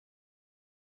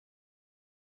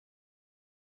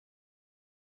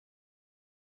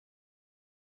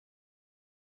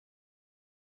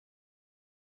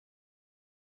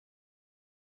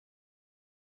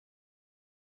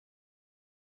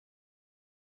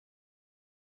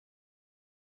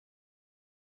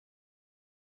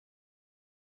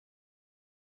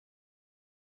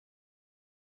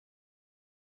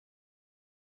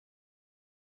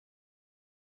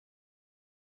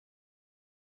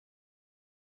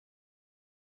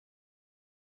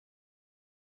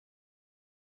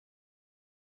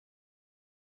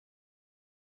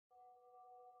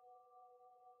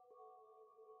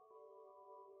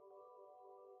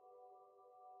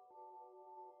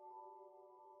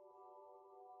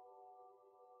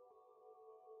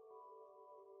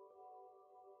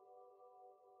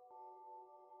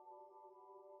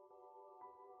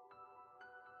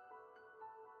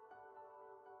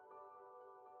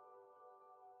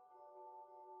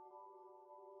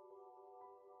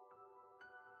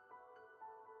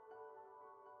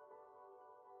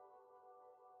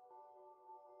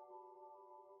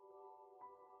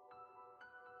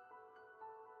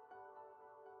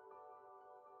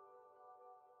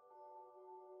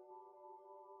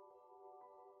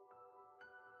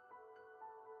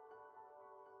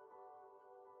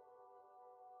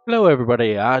Hello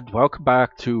everybody and welcome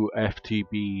back to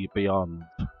FTB Beyond.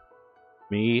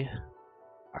 Me,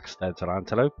 Accidental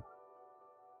Antelope,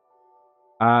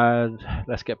 and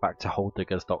let's get back to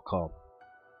holediggers.com.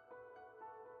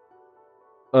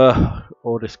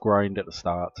 All this grind at the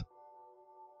start.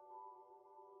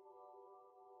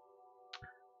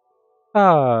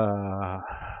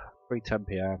 3:10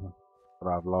 PM,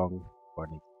 don't have long before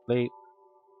I need to sleep.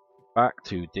 Back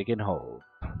to digging holes.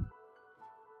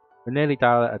 We're nearly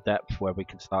down at a depth where we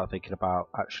can start thinking about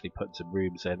actually putting some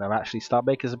rooms in and actually start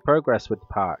making some progress with the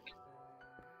pack.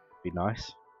 Be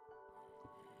nice.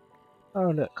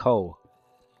 Oh look, coal.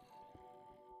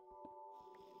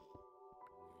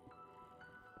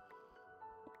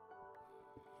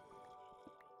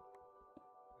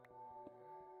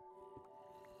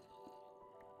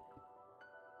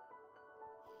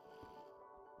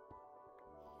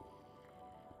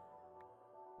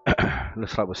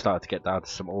 Looks like we're starting to get down to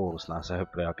some ores now, so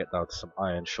hopefully I'll get down to some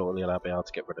iron shortly and I'll be able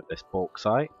to get rid of this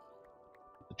bauxite.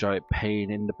 A giant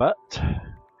pain in the butt.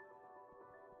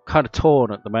 Kind of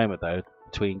torn at the moment though,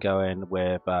 between going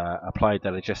with applied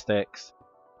logistics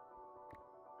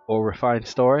or refined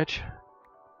storage.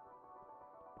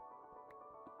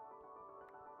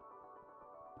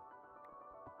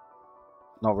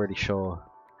 Not really sure.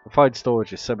 Refined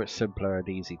storage is so much simpler and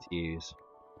easy to use.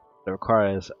 It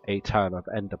requires a ton of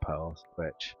ender pearls,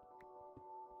 which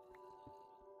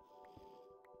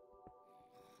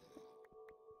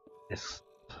is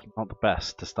not the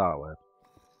best to start with.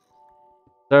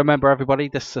 So remember everybody,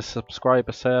 this is a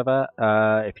subscriber server.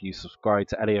 If you subscribe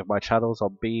to any of my channels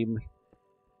on Beam,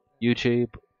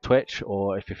 YouTube, Twitch,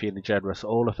 or if you're feeling generous,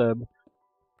 all of them,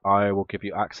 I will give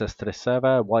you access to this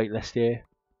server, whitelist you if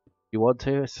you want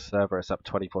to. It's a server, it's up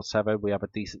 24/7, we have a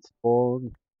decent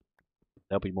spawn.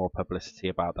 There'll be more publicity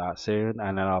about that soon,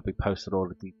 and then I'll be posting all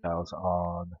the details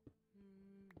on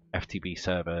FTB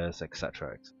servers,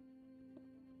 etc.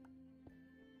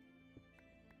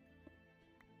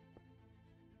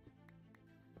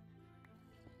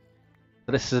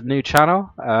 So this is a new channel.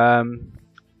 The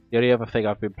only other thing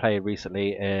I've been playing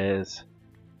recently is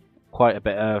quite a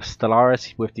bit of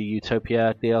Stellaris with the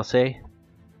Utopia DLC.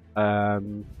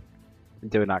 Been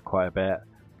doing that quite a bit.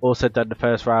 Also done the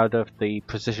first round of the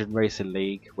Precision Racing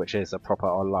League, which is a proper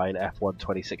online F1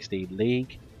 2016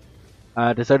 league.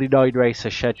 There's only 9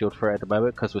 races scheduled for it at the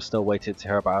moment because we're still waiting to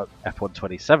hear about F1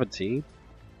 2017.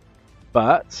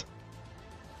 But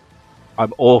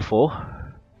I'm awful,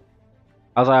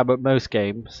 as I am at most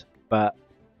games, but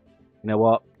you know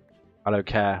what? I don't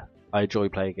care. I enjoy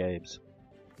playing games.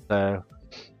 So,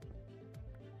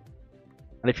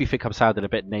 and if you think I'm sounding a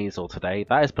bit nasal today,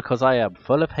 that is because I am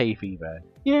full of hay fever.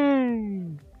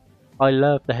 Yay! I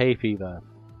love the hay fever.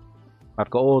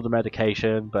 I've got all the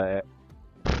medication, but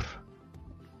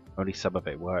only some of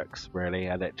it works really,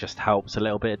 and it just helps a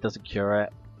little bit. It doesn't cure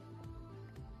it.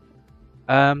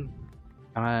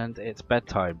 And it's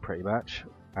bedtime pretty much,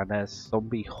 and there's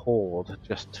zombie horde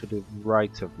just to the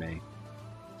right of me.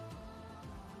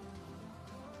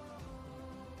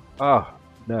 Oh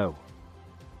no.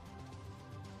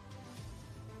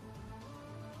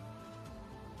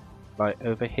 Like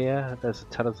over here, there's a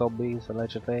ton of zombies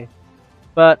allegedly,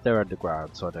 but they're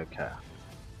underground, so I don't care.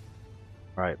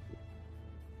 Right.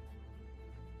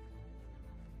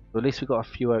 So at least we've got a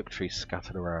few oak trees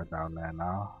scattered around down there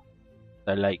now.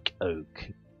 The lake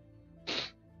oak.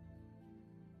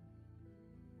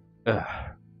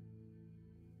 Ugh.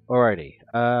 Alrighty.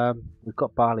 We've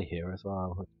got barley here as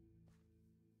well.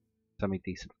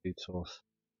 Semi-decent food source.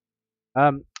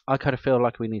 I kind of feel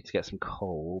like we need to get some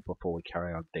coal before we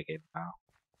carry on digging now.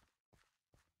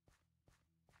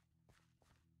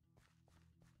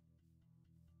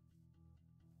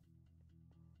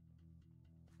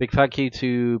 Big thank you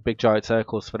to Big Giant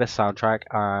Circles for this soundtrack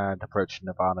and Approaching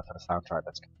Nirvana for the soundtrack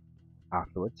that's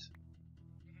afterwards.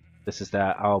 This is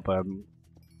their album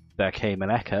There Came an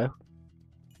Echo,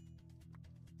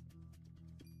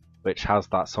 which has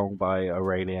that song by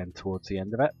Aurelian towards the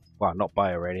end of it. Well, not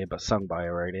by Aurelian, but sung by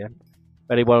Aurelian. If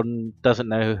anyone doesn't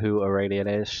know who Aurelian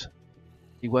is,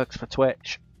 he works for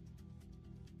Twitch.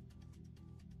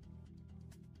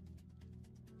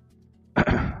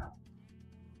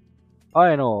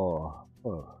 Iron ore.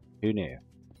 Oh, who knew?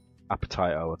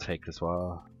 Appetite I will take as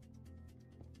well.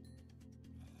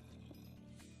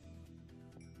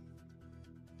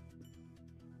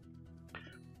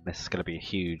 This is going to be a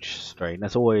huge strain.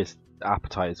 There's always,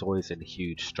 appetite is always in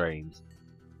huge strains.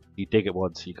 You dig it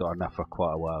once, you got enough for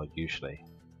quite a while usually.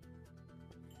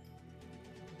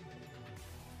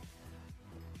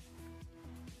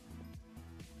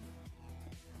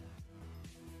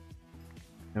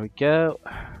 There we go.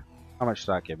 How much does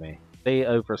that give me? 3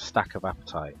 over a stack of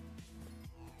appetite.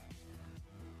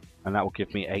 And that will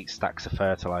give me 8 stacks of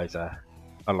fertilizer,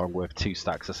 along with 2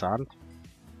 stacks of sand.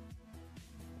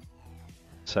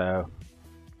 So,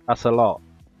 that's a lot.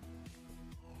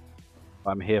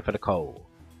 I'm here for the coal.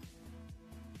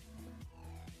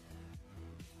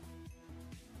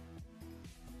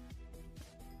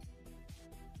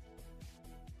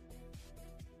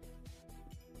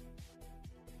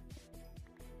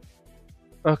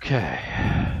 Okay.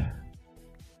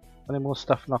 Any more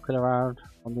stuff knocking around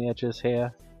on the edges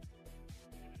here?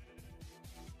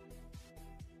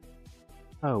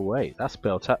 Oh wait, that's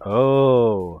built up.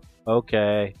 Oh,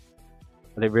 okay.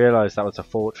 I didn't realise that was a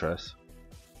fortress.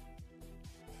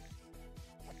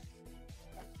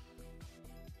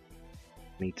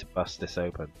 Need to bust this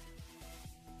open.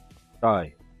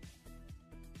 Die.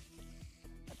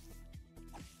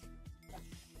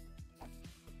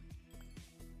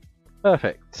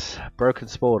 Perfect. Broken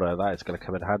spawner, that is going to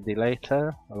come in handy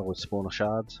later, along with spawner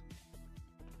shards.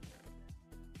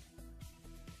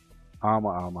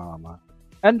 Armor, armor, armor.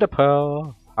 Ender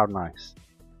pearl! How nice.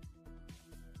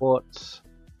 What?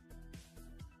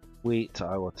 Wheat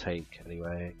I will take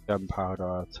anyway. Gunpowder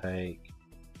I'll take.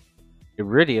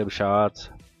 Iridium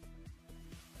shards.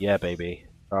 Yeah, baby.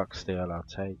 Dark steel I'll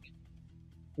take.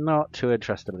 Not too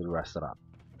interested in the rest of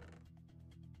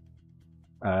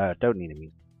that. Don't need a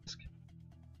music disc.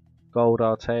 Gold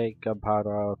I'll take.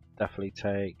 Gunpowder I'll definitely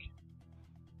take.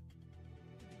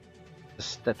 The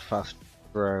steadfast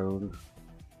drone.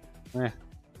 Eh.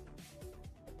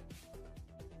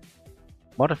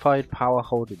 Modified power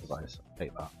holding device. I'll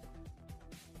take that.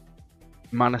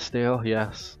 Mana steel,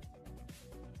 yes.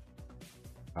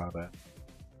 Powder.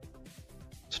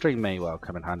 String may well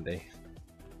come in handy.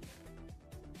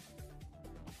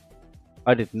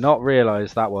 I did not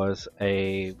realise that was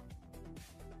a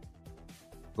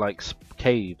like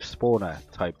cave spawner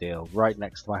type deal right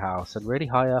next to my house and really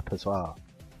high up as well.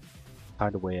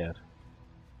 Kind of weird.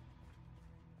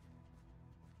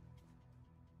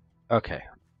 Okay.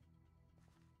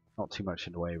 Not too much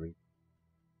in the way.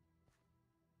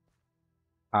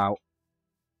 Ow.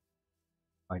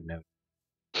 I know.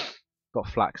 Got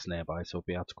flax nearby, so we'll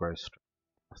be able to grow straight.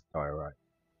 That's alright.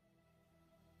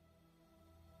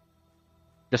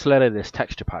 Just learning this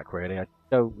texture pack really, I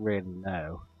don't really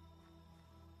know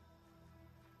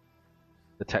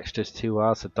the textures too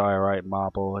well, so diorite,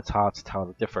 marble, it's hard to tell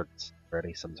the difference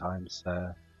really sometimes.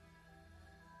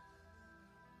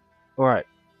 Alright,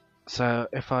 so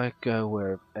if I go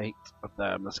with 8 of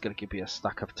them, that's going to give me a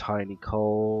stack of tiny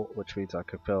coal, which means I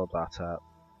can fill that up.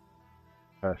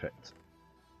 Perfect.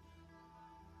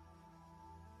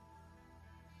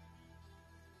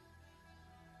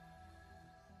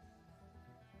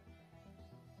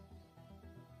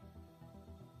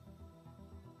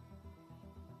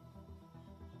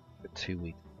 For 2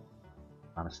 weeks.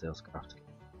 Mana steel's crafting.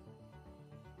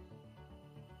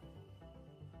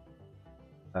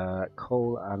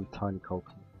 Coal and tiny coal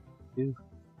can do.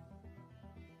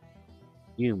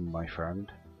 You, my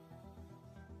friend,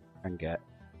 can get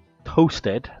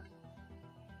toasted.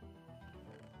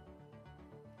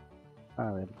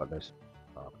 Oh, we haven't got those.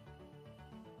 We'll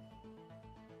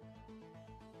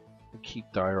keep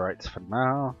diorites for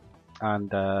now,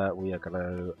 and we are going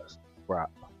to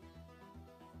scrap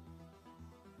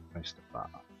most of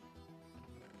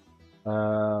that.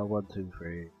 1, 2,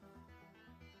 3.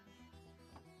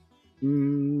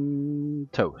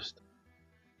 Toast.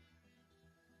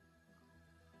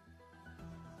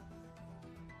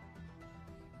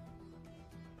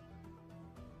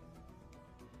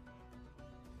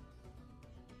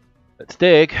 Let's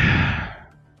dig.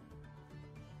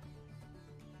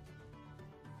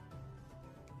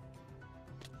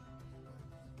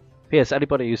 P.S.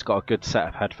 Anybody who's got a good set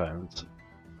of headphones,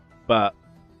 but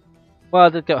well,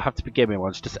 they don't have to be gaming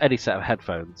ones, just any set of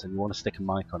headphones, and you want to stick a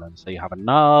mic on them so you have a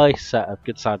nice set of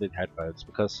good sounding headphones,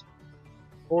 because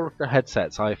all of the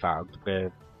headsets I found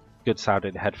with good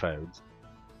sounding headphones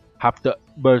have the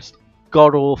most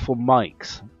god awful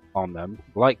mics on them,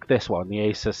 like this one, the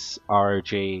Asus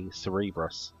ROG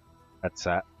Cerebrus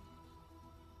headset.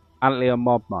 Antlion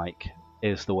Mob mic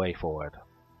is the way forward.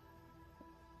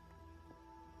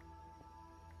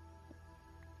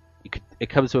 It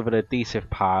comes with an adhesive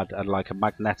pad and like a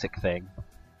magnetic thing,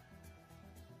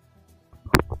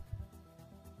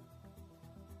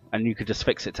 and you could just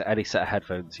fix it to any set of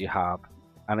headphones you have,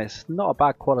 and it's not a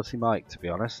bad quality mic, to be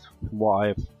honest, from what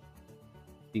I've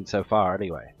seen so far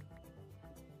anyway.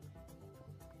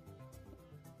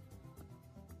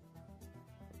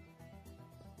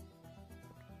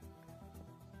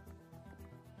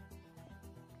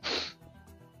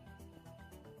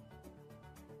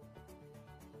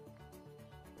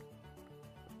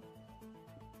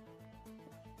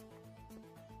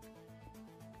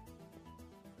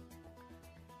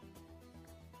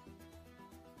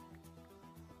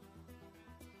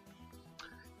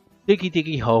 Diggy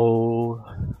diggy hole,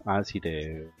 as you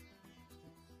do.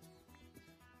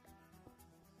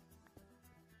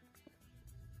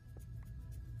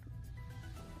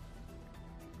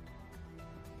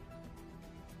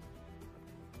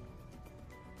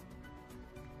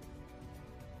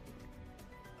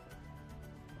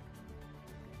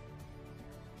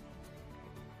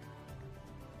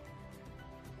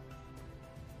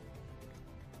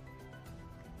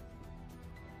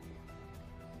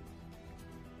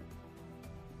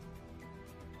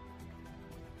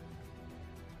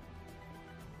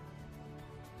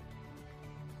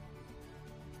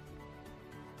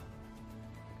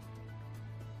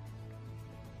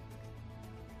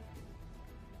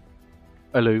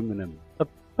 Aluminum.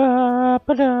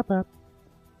 Ba-ba-ba-da-ba.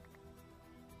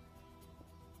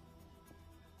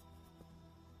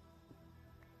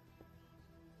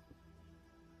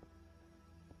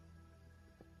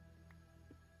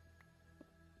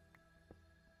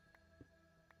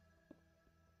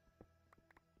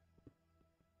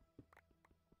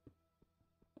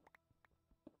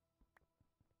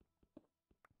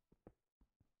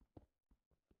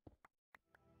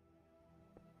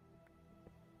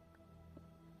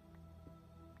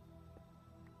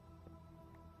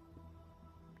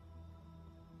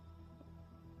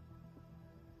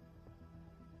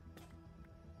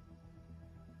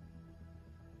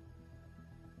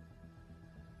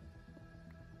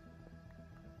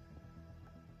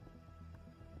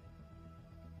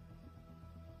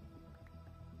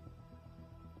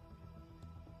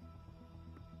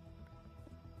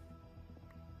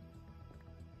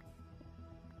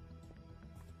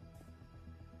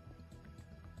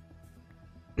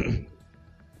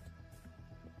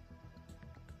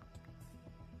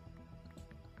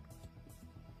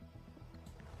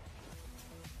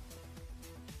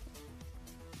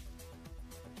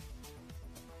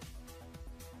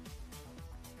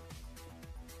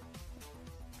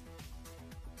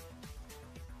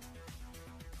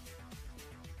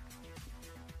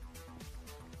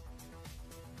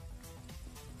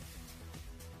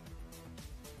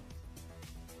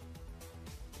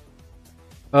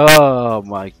 Oh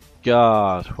my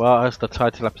god. Well, as the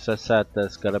title episode said,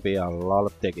 there's gonna be a lot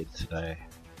of digging today.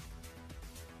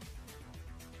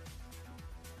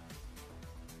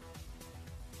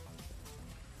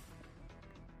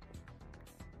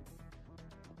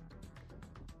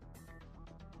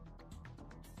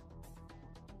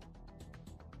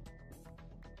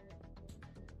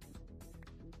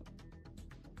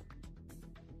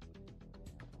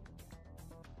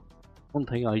 One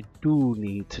thing I do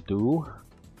need to do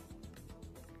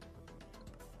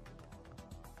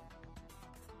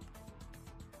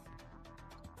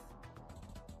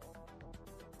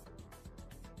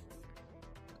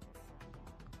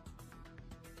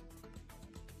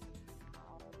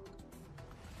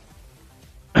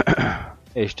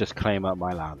is just claim up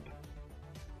my land.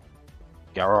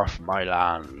 Get off my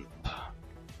land.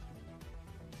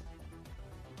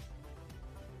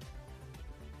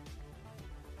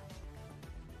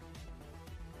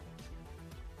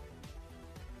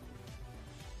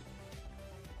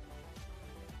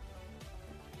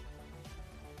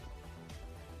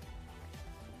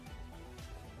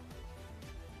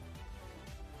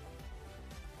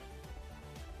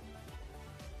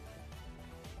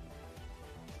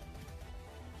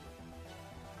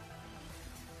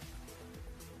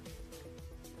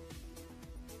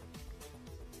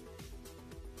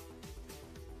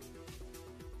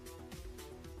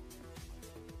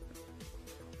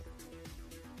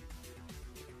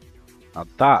 Now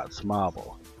that's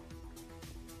marble.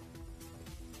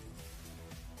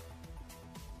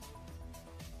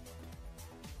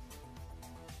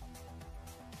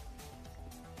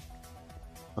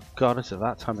 Oh god, is it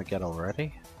that time again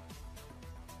already?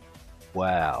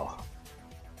 Well.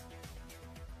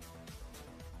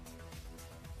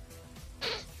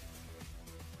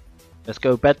 Let's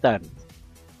go bed then.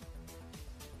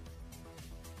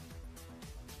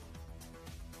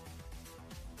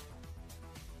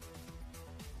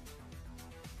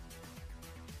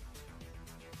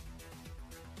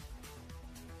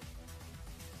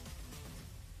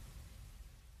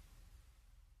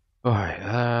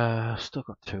 Alright, still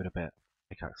got two in a bit.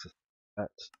 Pickaxes.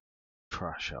 Let's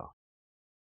trash off.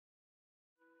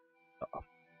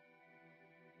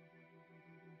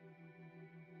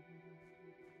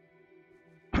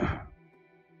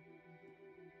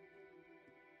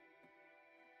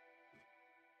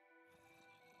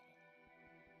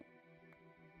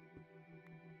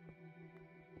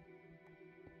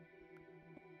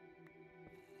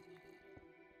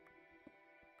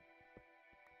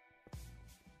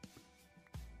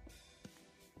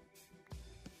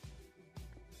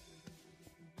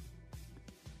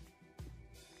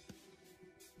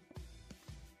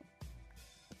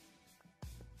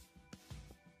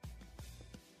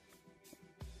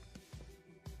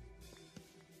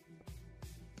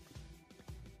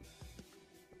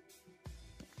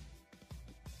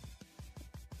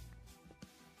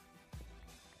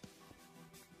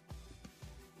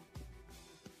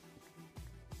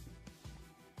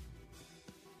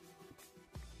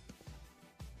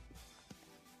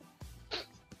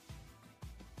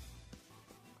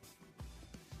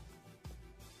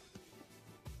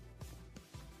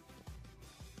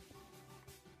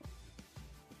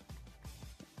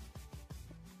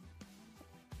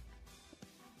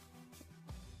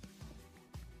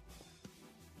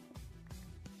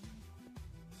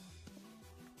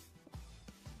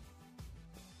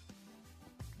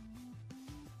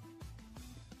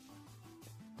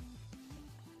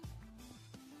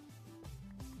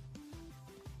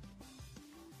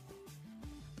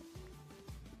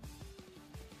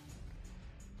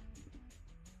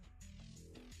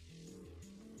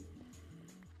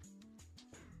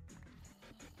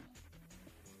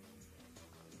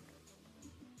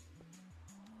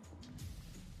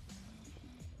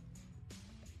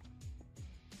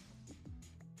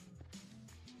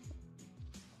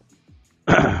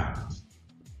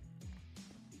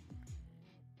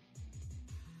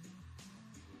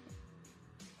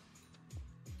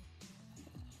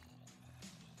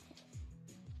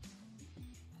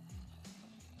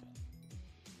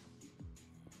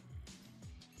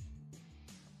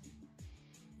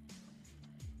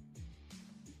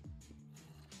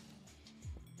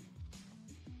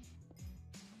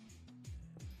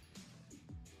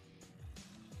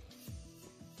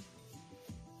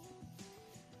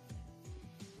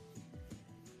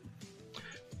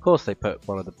 Of course they put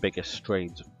one of the biggest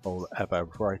streams of coal ever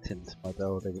right into my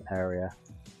building area.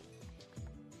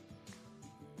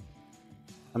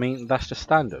 I mean, that's just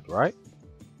standard, right?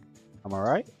 Am I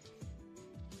right?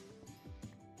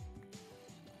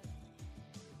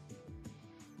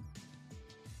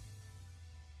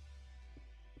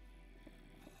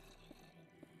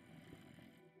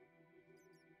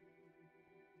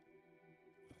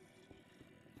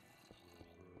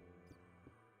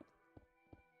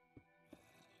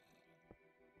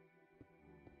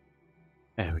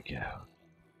 There we go.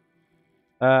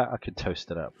 I can toast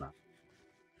it up now.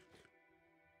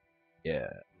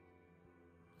 Yeah.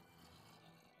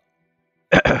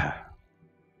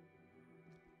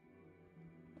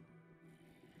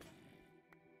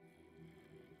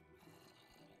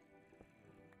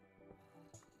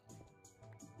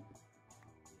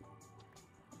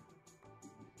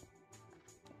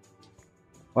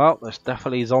 Well, there's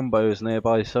definitely zombos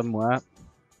nearby somewhere.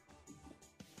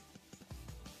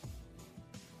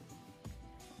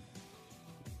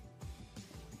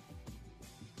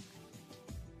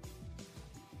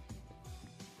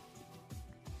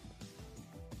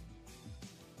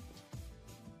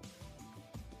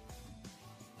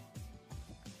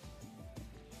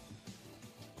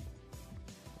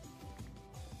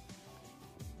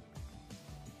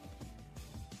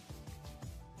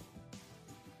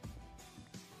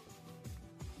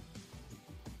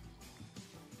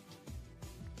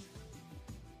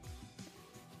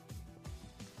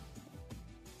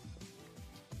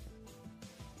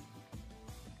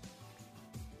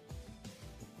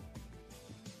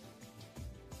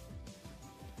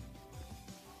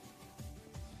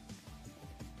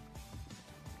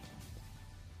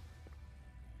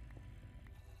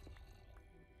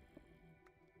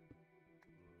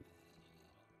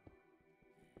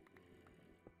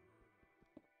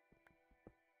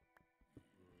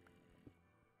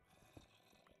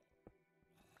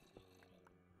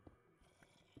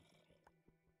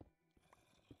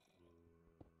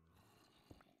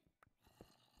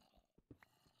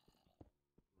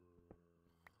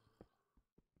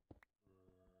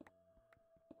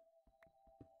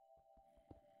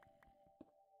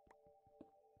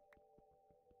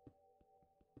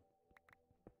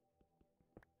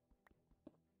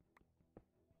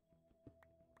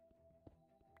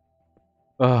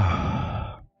 Ugh.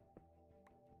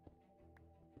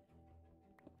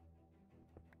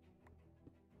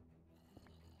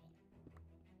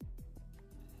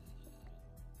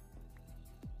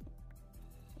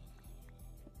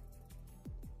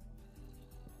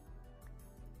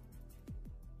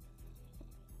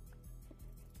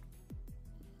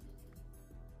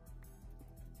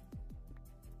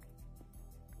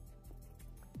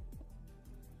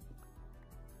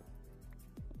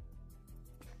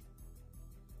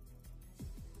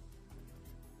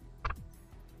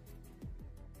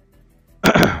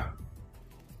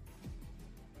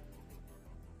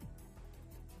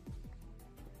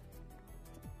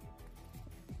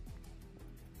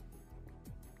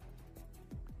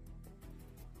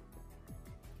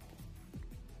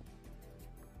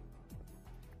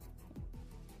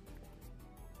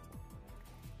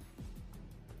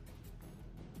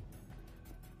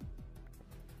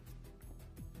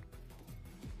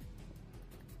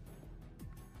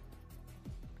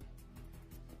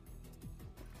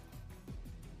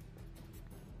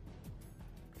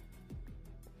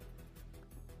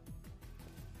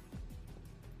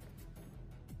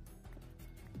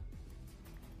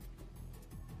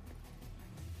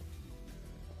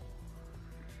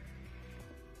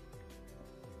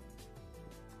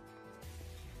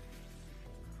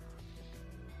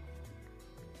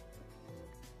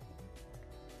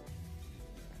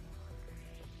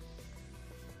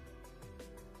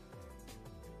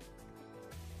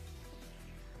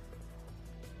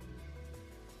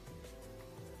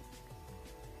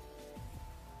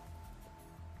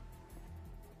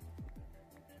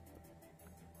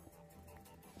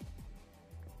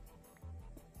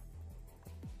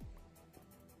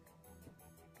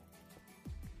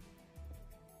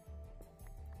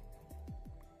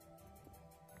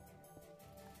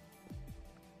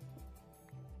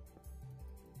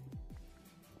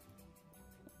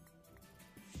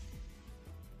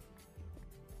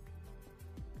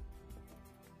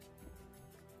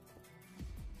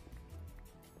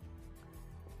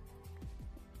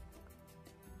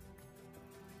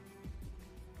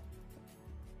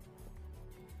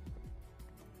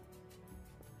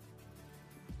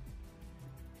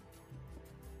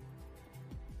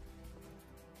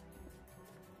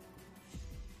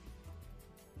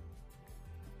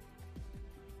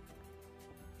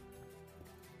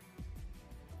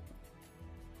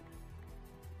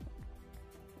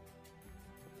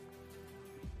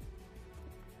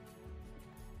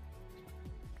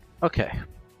 Okay.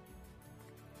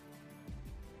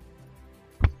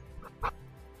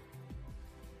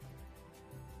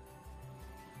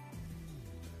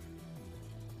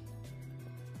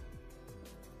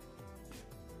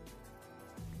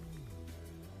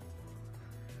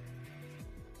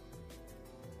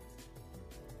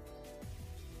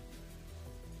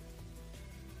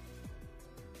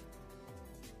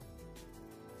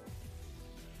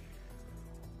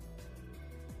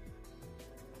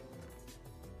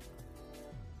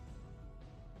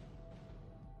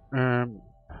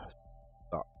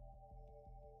 Stop.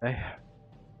 Okay.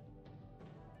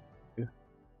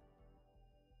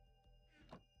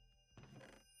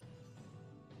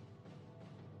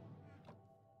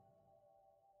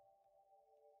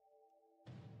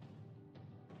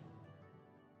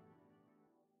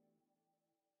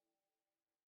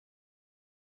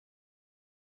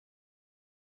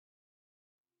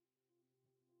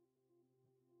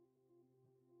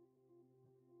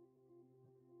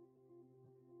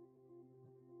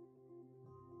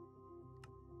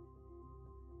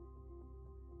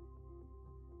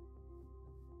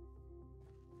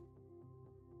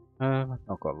 I've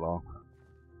not got long.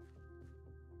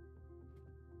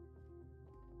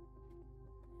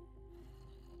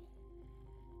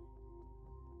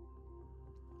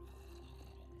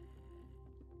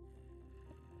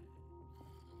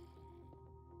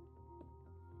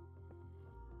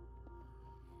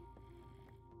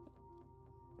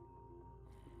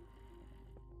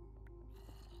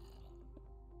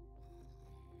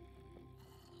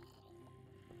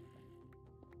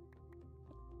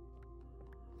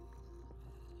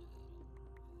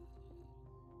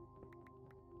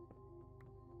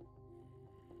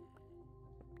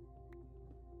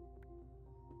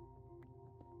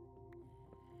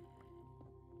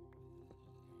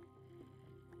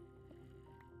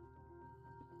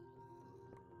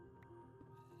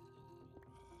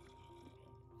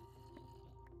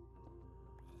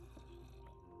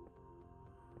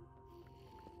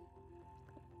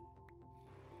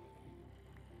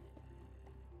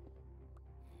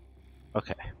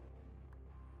 Okay.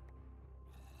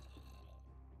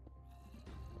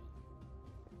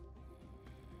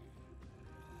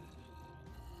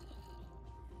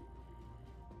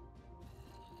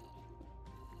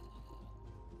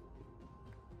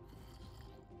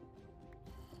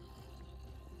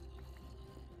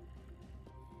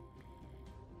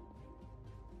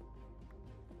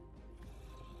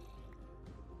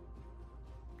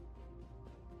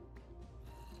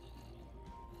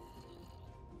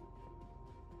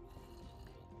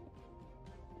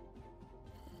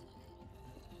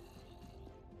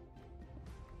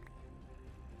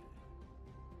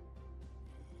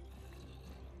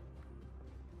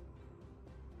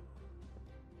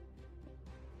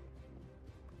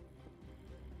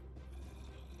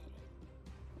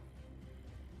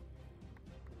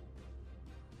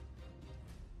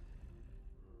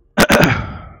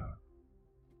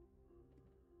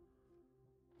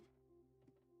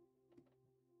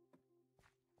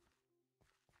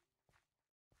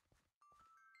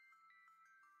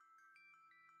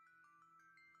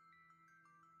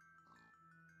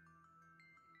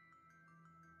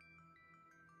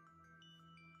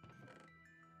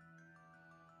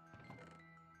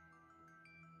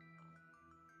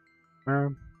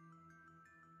 um.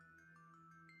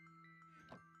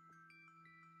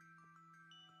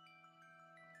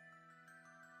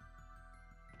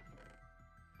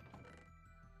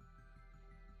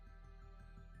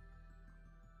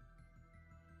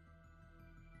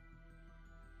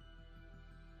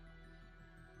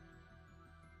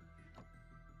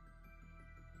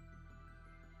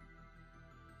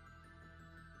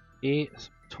 Eat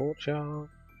some torture.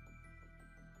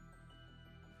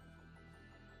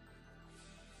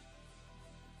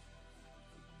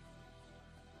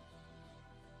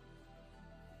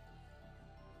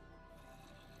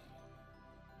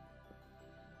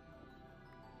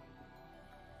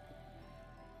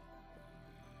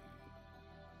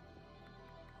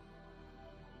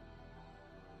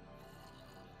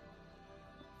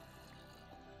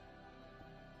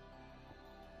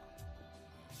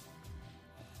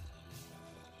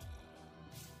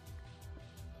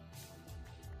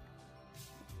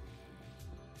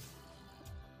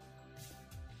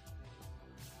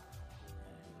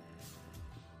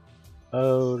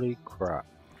 Holy crap.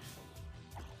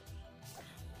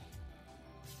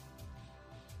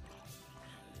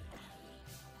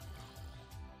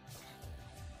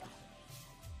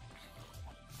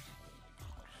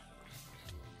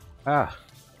 Ah,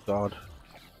 God.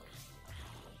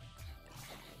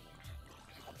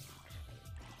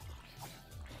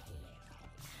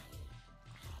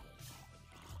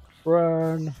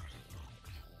 Run!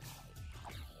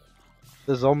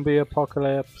 The zombie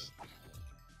apocalypse!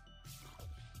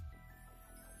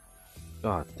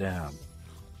 God damn.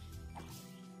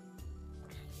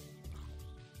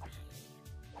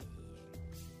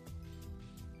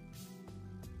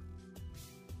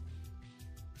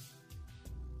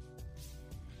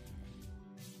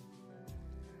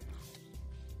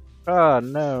 Ah,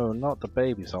 no, not the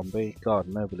baby zombie. God,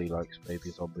 nobody likes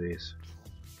baby zombies.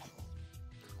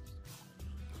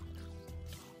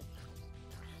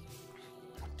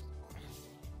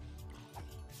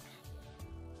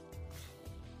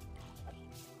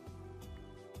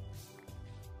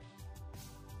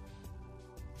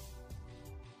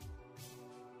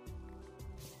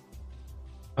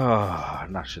 Ah,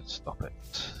 and that should stop it.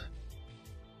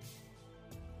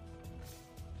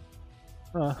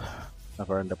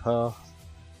 Another ender pearl.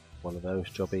 One of those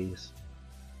jobbies.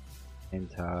 Name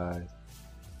tag.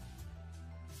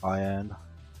 Iron.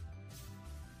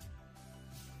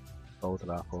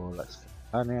 Golden apple. Let's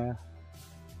get Tanya.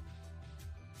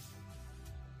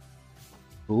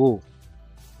 Ooh.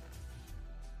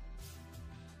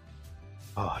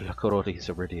 Oh, look at all these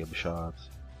iridium shards.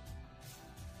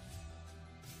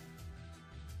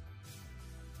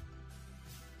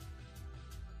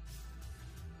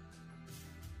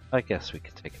 I guess we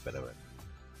could take a bit of it.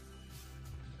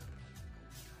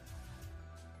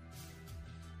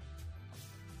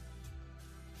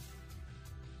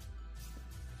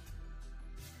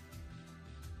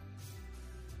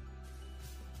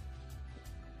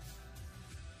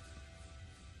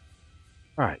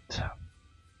 Right.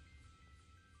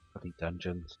 Bloody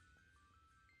dungeons.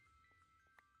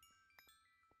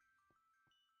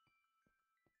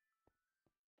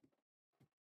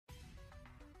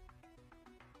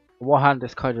 On one hand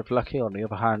it's kind of lucky, on the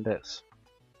other hand it's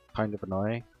kind of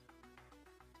annoying.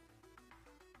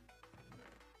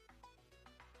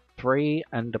 3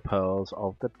 ender pearls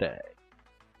of the day.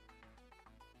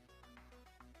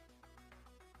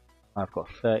 I've got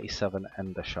 37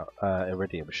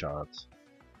 iridium shards.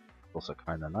 Also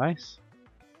kind of nice.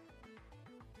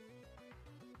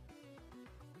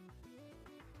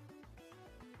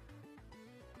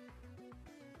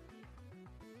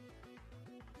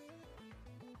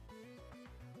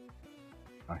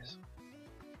 Nice.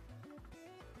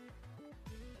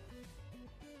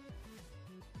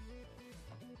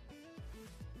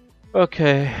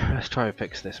 Okay, let's try and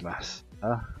fix this mess.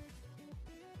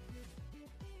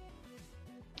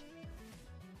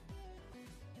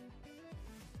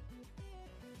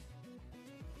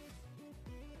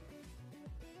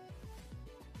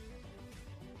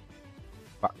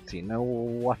 But you know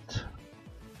what?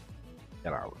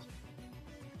 Get out.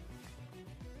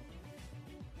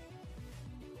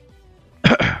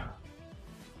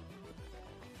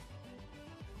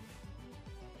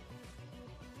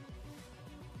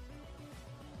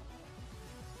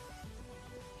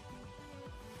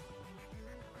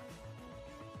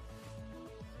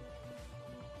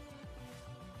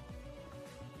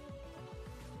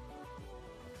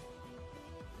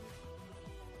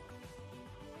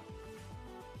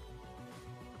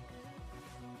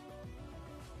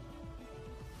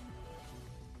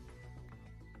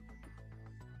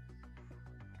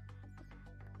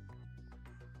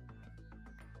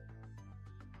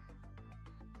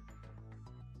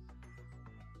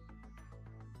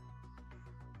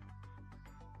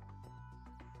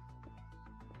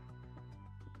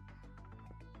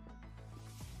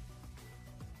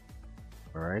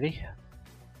 Alrighty.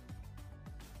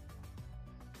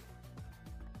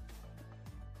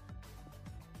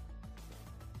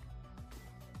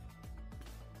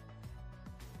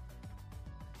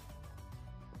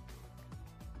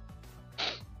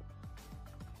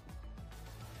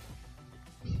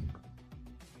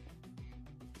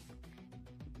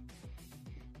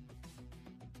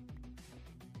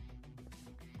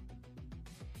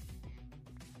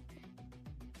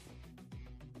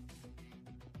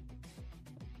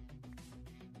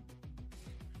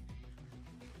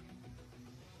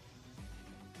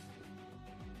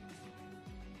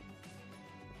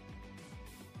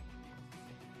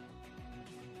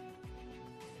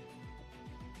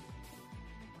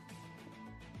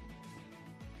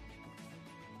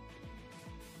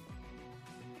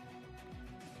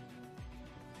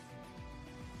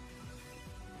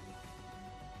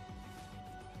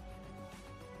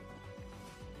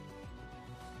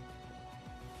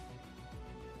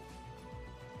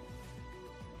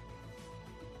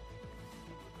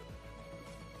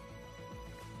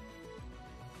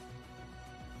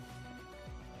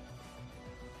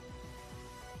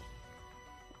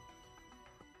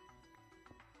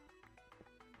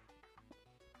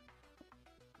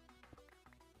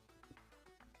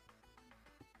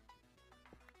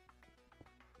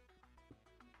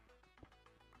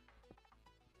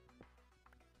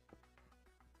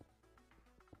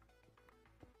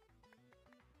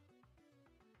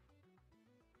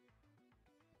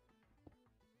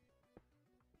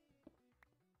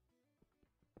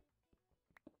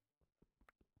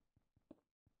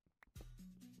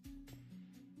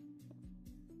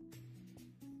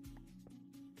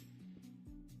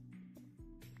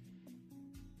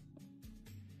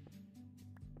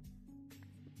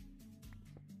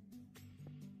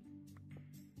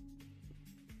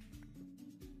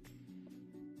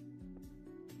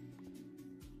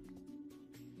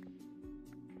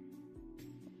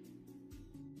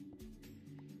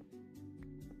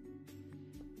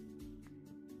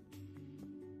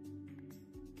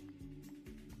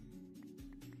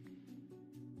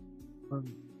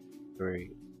 1, 3,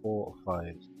 4,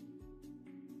 5,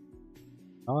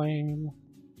 9.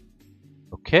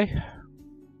 Okay.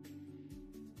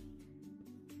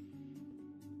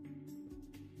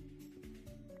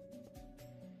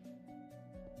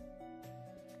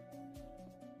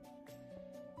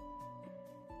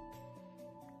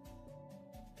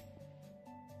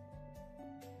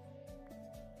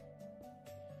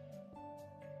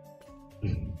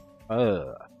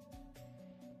 uh.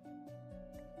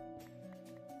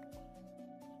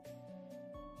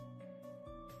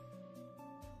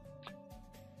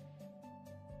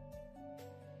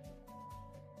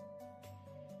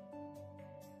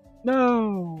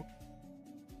 No!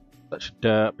 Such a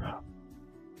derp.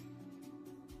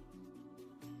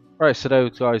 Right, so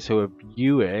those guys who are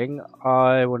viewing,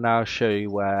 I will now show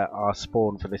you where our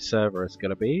spawn for this server is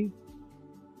going to be.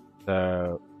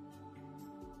 So,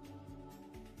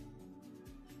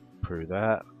 through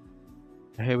that.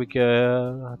 Here we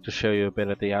go. I'll just show you a bit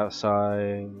of the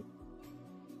outside.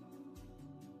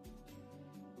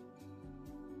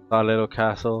 Our little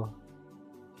castle.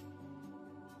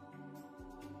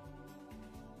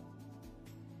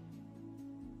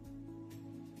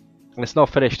 It's not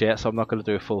finished yet, so I'm not going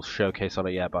to do a full showcase on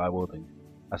it yet, but I will do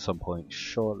at some point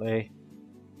shortly.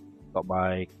 Got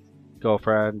my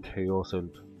girlfriend, who also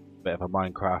a bit of a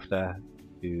Minecrafter,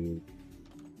 to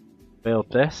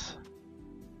build this.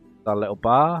 Our little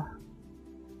bar.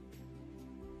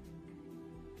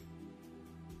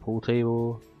 Pool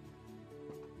table.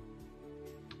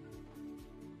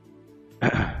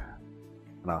 And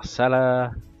our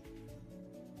cellar.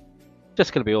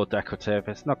 Just going to be all decorative,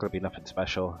 it's not going to be nothing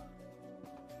special.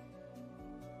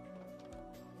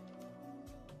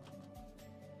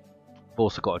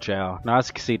 Also got a jail. Now as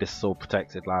you can see, this is all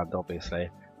protected land,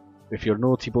 obviously. If you're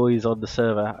naughty boys on the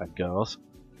server, and girls,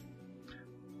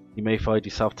 you may find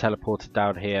yourself teleported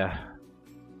down here,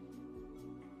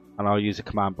 and I'll use a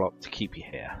command block to keep you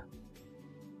here.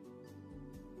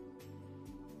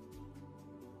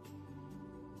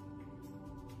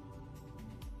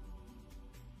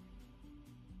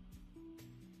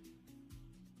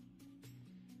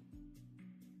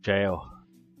 Jail.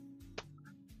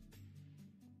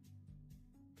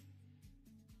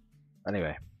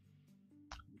 Anyway,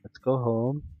 let's go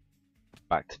home.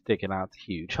 Back to digging out the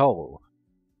huge hole.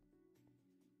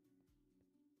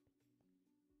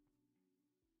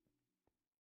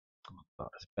 Oh,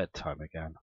 it's bedtime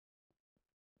again.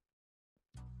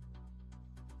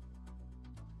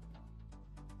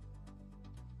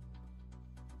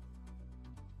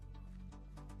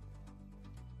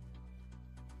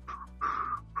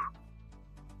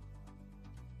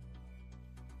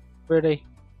 Really?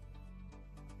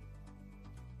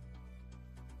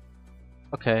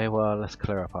 Okay, well, let's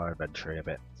clear up our inventory a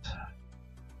bit.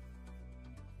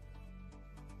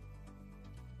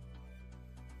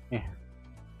 Yeah.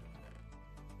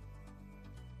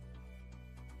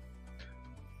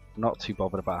 Not too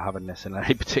bothered about having this in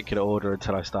any particular order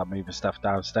until I start moving stuff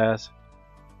downstairs.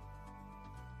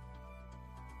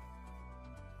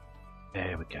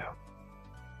 There we go.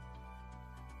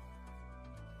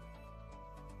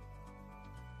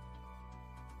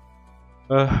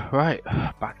 Right,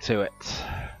 back to it.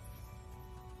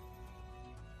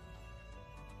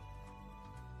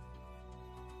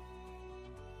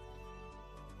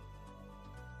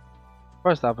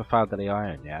 First, I haven't found any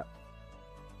iron yet.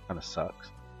 Kinda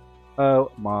sucks.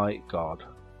 Oh my god.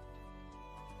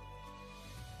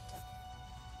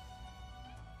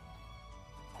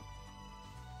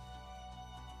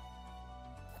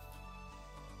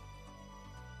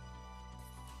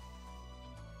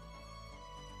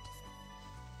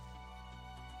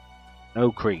 No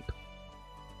creep.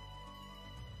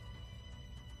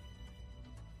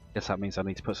 Guess that means I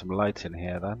need to put some light in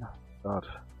here then. God.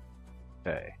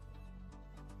 Okay.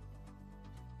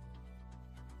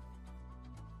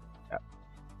 Yep.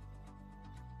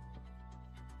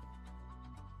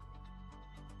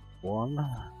 1.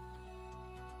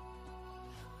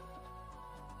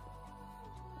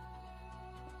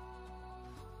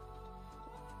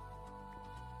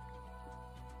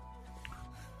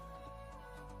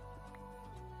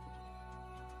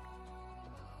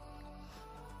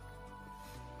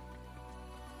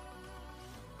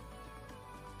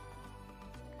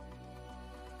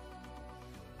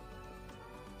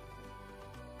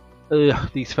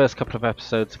 These first couple of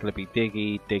episodes are going to be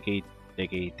diggy, diggy,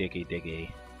 diggy, diggy,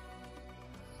 diggy.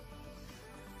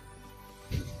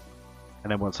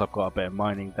 And then once I've got a bit of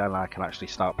mining done, I can actually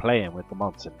start playing with the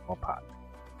mods in the mod pack.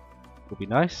 Will be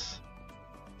nice.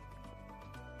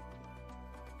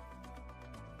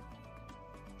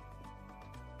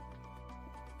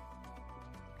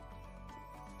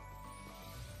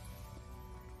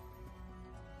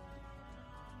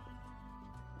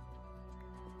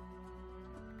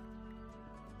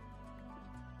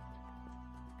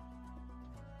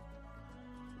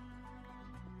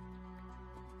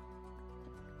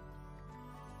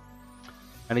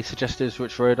 Any suggestions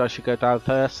which road I should go down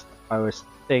first? I was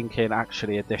thinking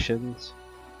actually additions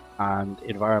and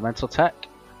environmental tech.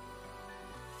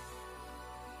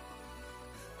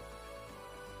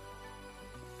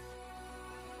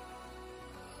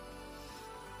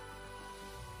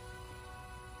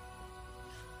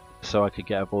 So I could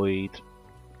get a void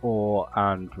ore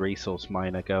and resource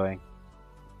miner going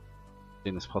as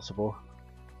soon as possible.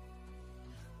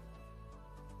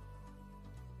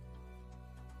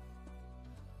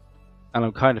 And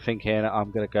I'm kind of thinking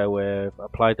I'm going to go with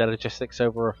applied logistics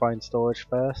over refined storage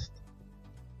first.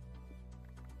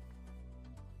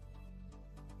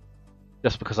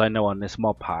 Just because I know on this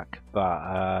mod pack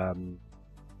that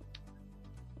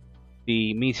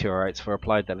the meteorites for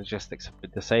applied logistics have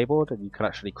been disabled, and you can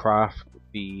actually craft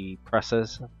the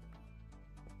presses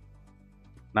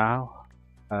now.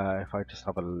 If I just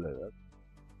have a look.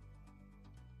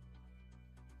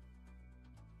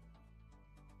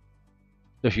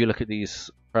 So if you look at these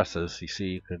presses, you see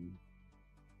you can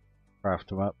craft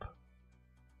them up.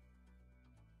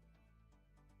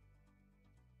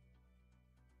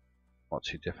 Not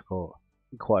too difficult.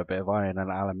 Quite a bit of iron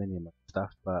and aluminium and stuff,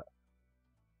 but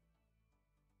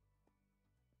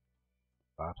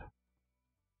bad.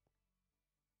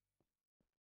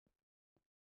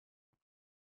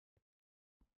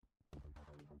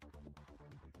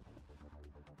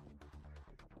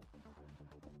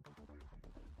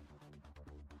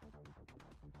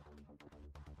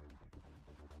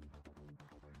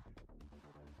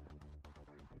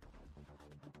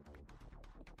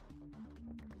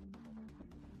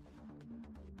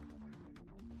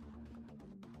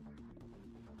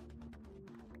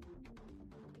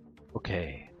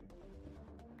 Okay.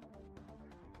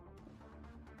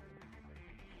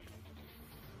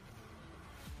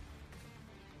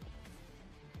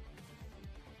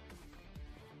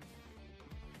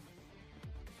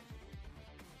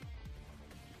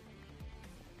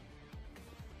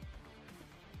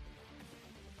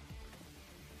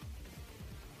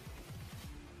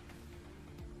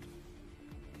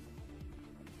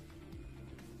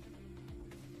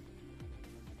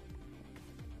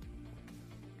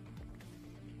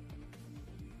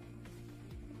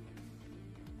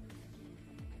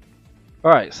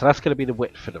 Alright, so that's going to be the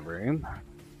width for the room.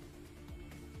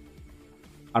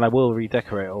 And I will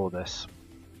redecorate all this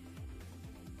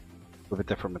with a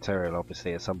different material,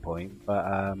 obviously, at some point.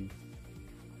 But,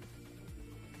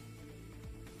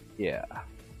 yeah.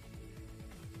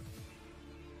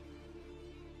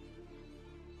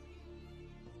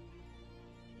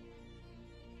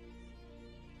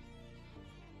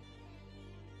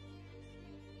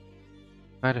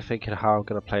 I'm kind of thinking how I'm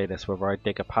going to play this, whether I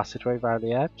dig a passageway around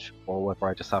the edge, or whether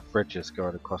I just have bridges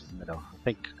going across the middle. I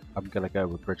think I'm going to go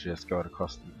with bridges going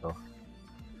across the middle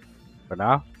for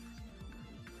now.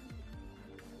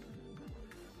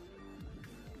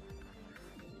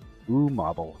 Ooh,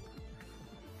 marble.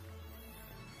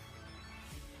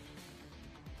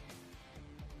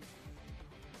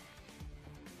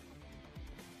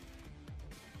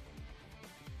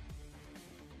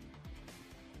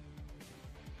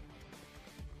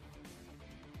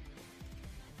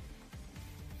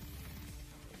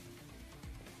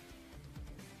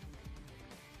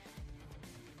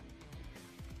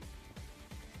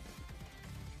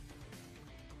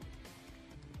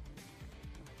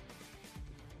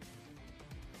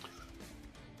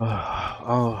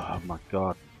 Oh my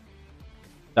god.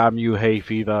 Damn you, hay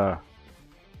fever.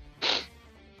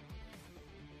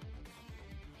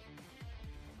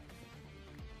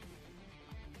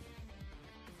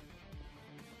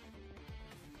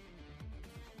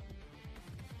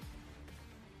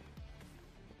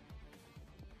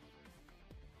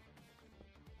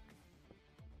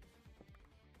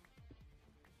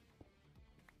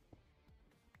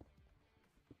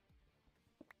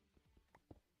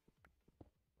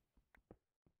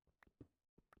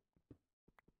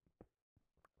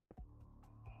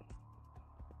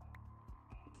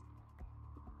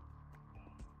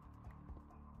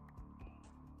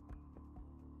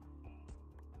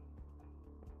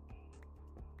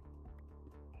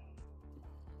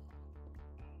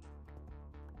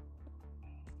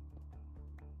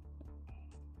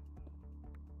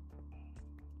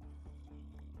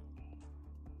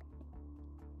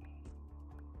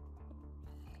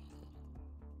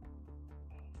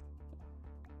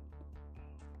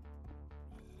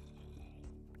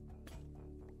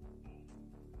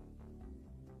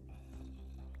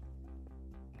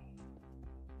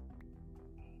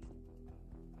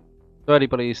 So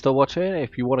anybody who's still watching,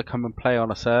 if you want to come and play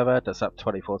on a server that's up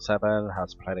 24/7,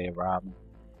 has plenty of RAM,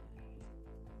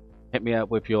 hit me up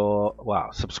with your,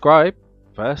 well, subscribe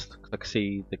first, because I can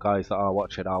see the guys that are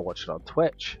watching on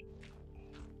Twitch.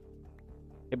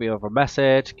 Give me over a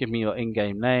message, give me your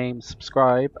in-game name,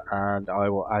 subscribe, and I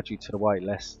will add you to the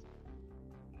whitelist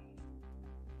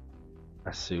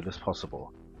as soon as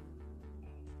possible.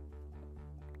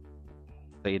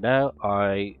 So you know,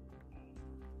 I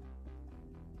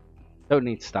don't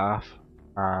need staff,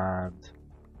 and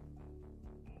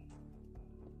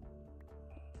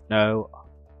no,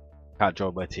 can't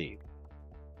join my team,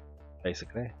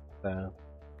 basically. So,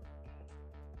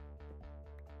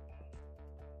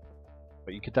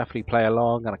 but you can definitely play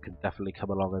along, and I can definitely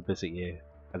come along and visit you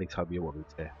anytime you want me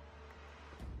to.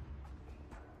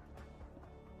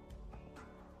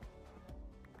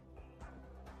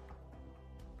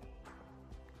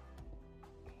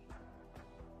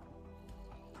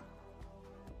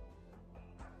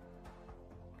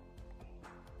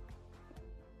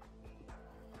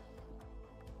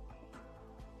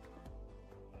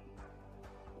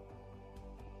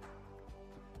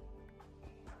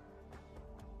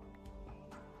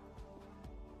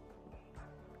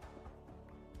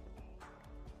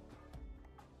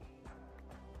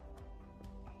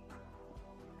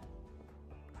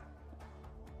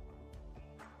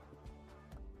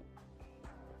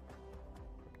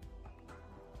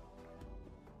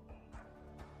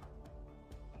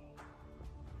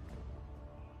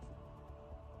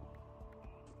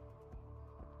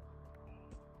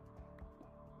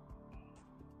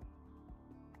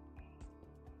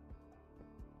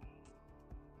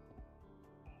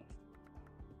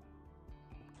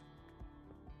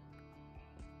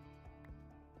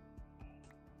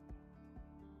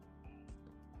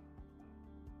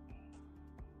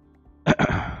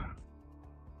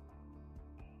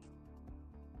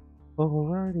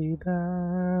 Already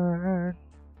done.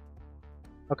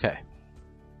 Okay,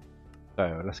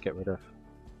 so let's get rid of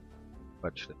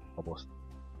budget almost.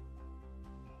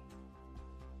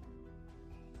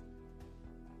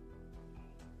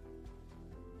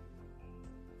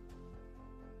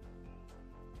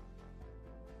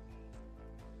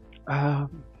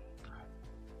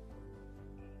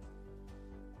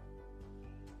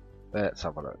 Let's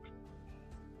have a look.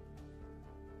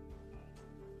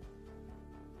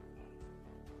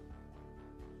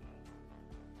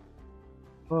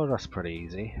 Well, that's pretty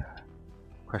easy.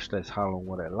 Question is, how long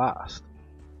will it last?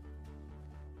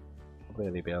 I'll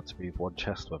really be able to move one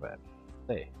chest with it.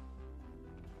 See.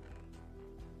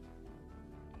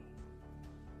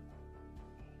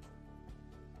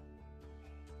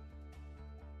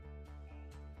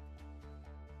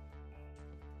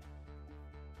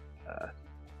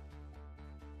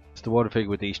 It's the one thing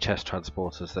with these chest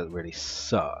transporters that really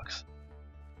sucks.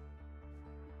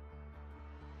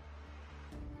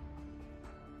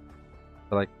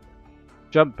 Like,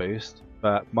 jump boost,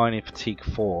 but mining fatigue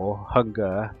 4,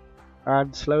 hunger,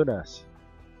 and slowness.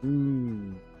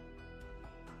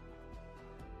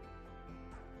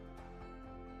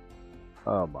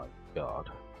 Oh my god.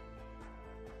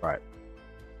 Right.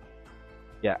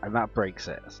 Yeah, and that breaks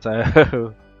it. So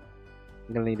I'm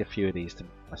gonna need a few of these to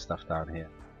put my stuff down here.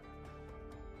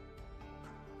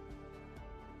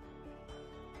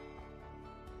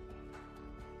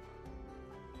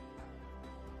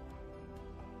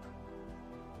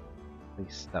 At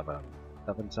least 7.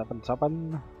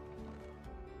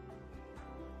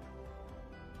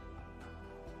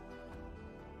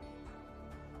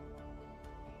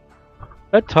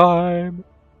 Bedtime!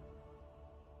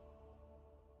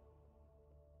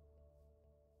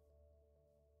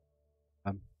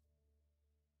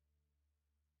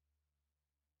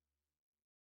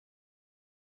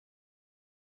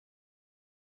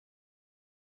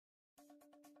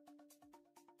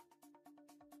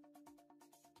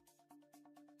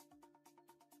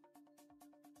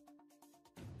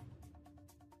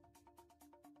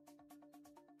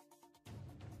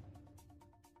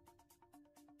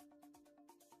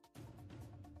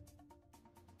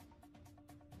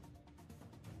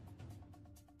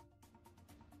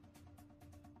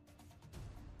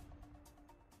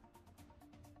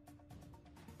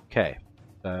 Okay,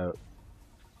 so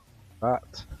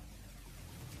that.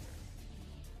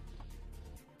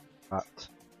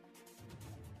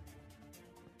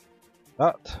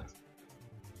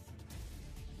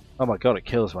 Oh my god, it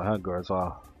kills my hunger as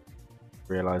well.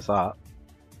 Realise that.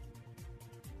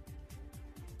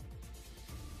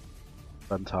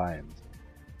 Fun times.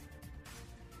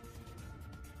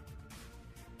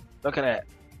 Look at it!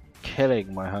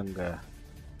 Killing my hunger.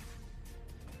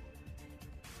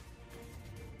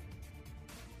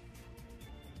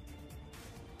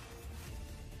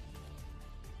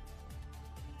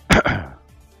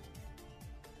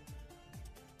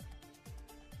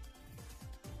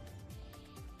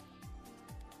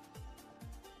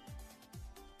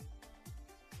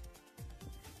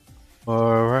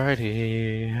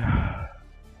 Alrighty.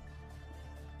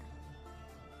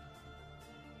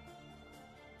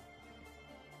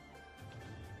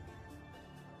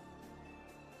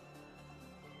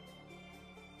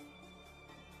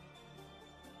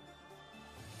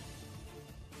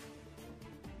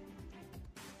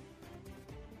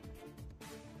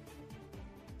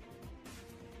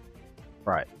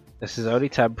 Right, this is only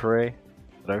temporary.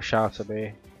 Don't shout at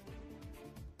me.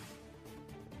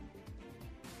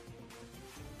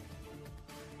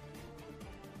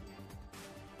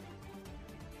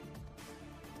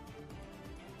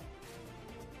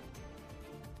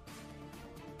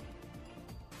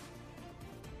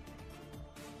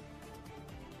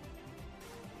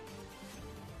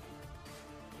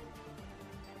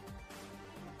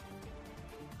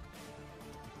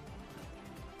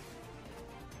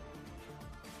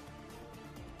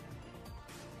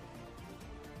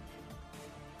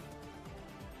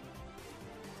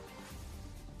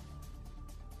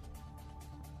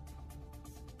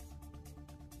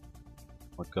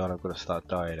 Oh my god, I'm gonna start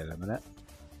dying in a minute.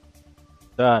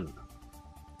 Done.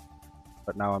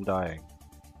 But now I'm dying.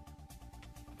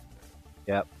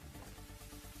 Yep.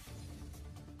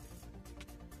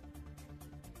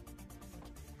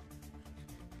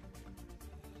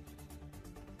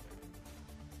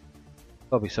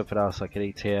 Gotta be something else I can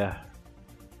eat here.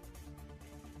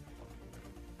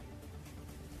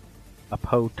 A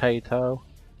potato.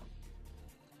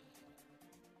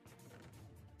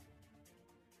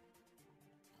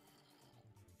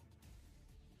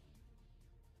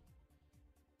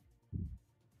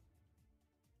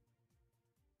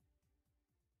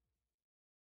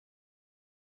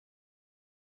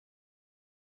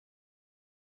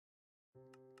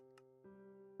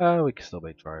 Oh, we can still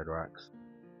make dried racks.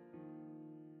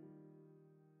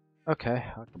 Okay,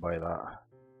 I can buy that.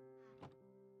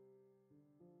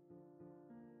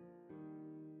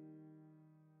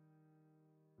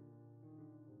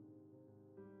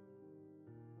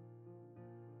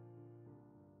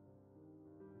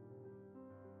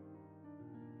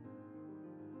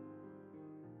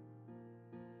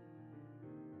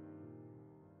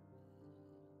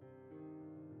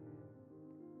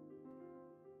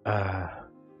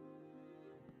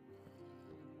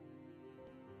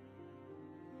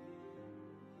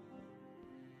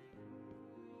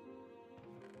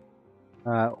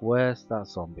 Where's that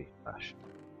zombie flash?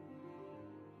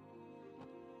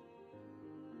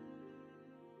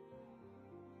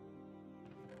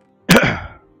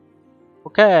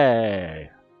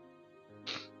 Okay.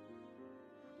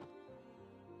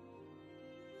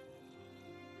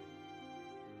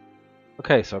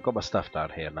 Okay, so I've got my stuff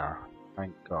down here now.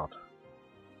 Thank God.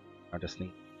 I just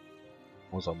need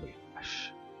more zombie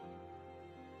flash.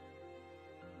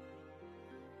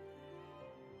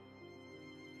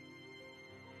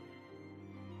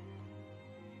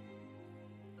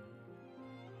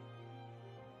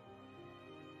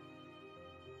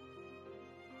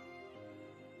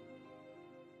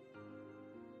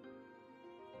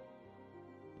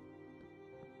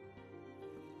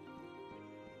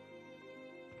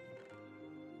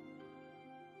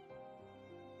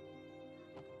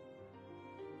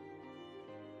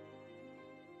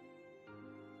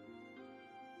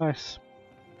 Nice.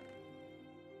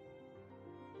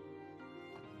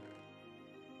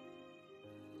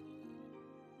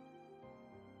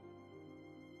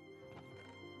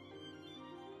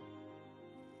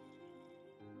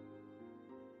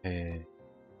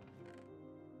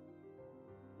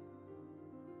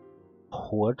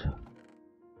 Wood.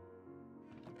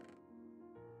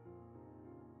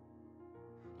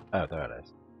 Oh, there it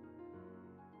is.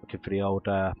 Looking for the old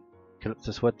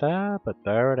eucalyptus wood there, but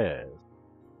there it is.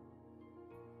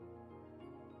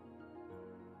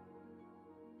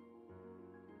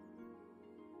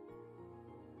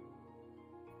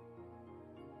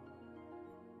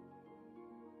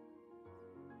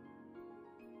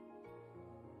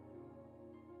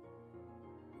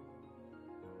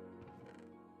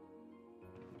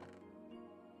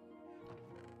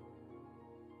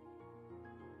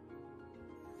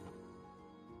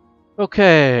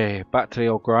 Okay, back to the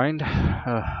old grind.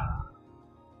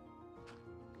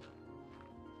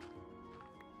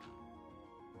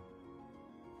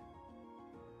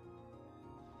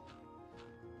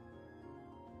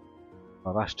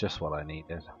 Well, that's just what I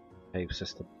needed. Cave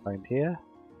system behind here.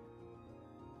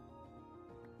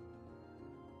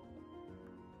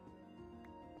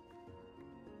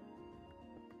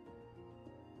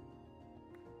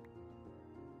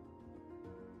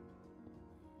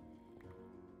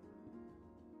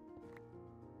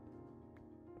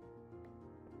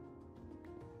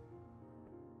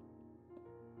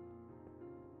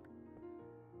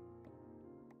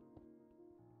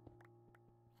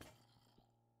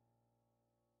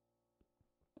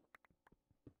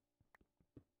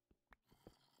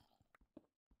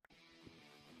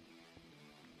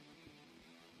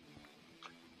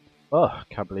 Oh,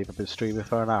 can't believe I've been streaming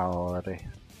for an hour already.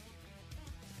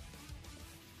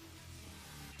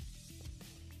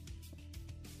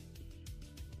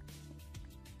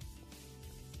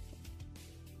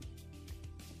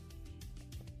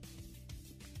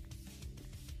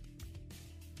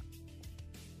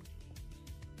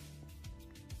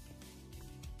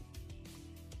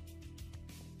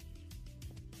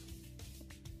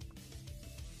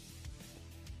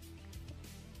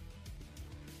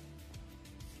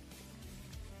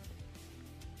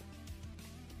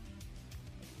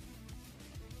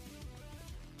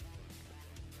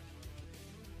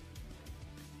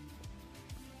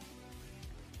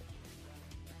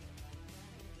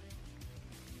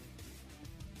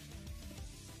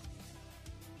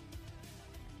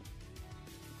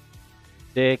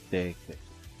 Dig, dig, dig.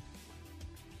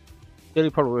 The only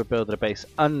problem with building a base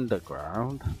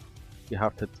underground, you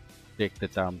have to dig the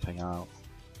damn thing out.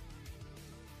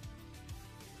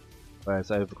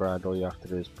 Whereas overground, all you have to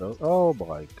do is build. Oh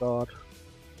my god.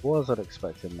 Wasn't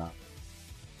expecting that.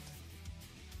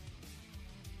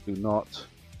 Do not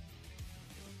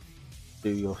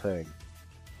do your thing.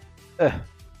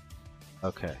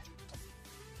 Okay.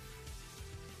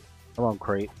 Come on,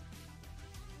 creep.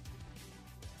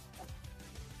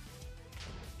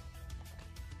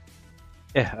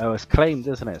 Yeah, oh, it's claimed,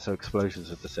 isn't it? So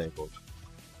explosions are disabled.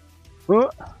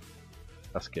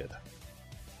 That's good.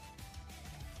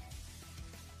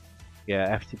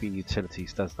 Yeah, FTB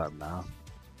Utilities does that now.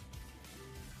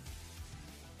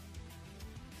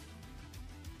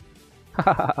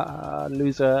 Haha,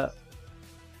 loser.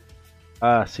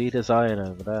 Ah, see, there's iron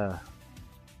over there.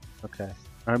 Okay.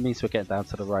 That means we're getting down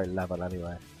to the right level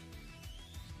anyway.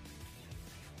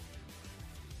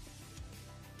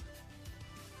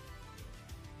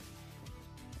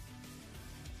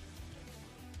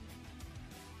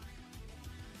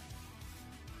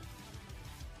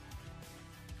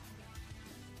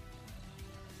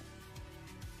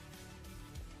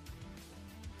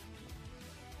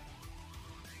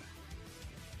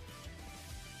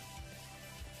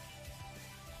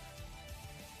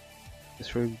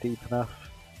 This room deep enough?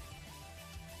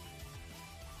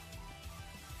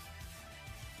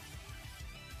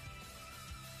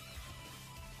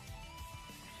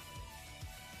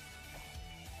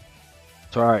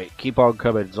 It's alright, keep on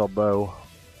coming, Zombo.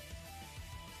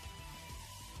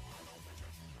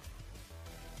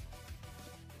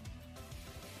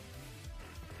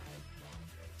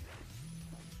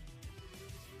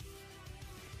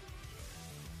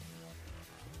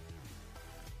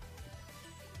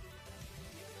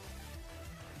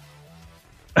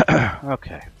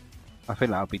 Okay. I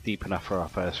think that'll be deep enough for our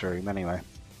first room anyway.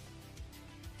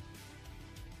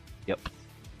 Yep.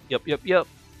 Yep, yep, yep.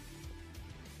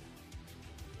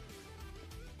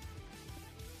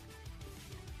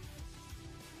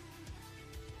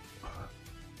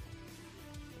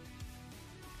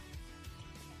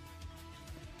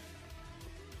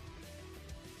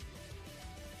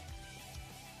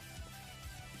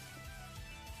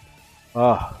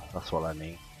 Oh, that's what I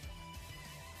need.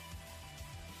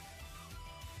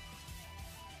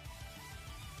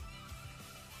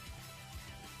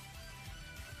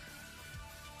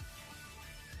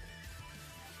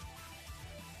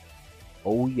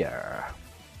 Oh yeah.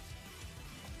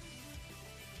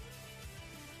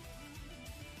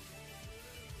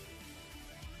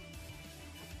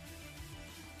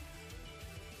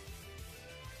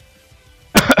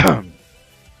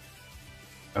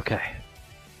 Okay.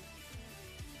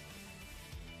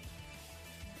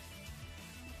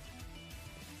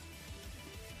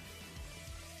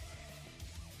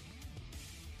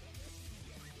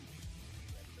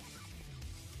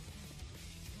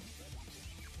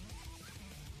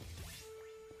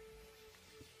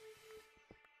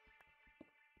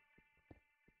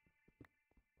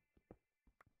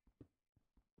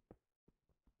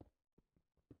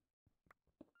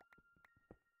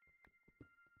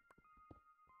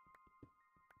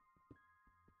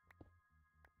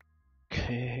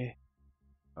 Okay.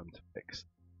 Time to fix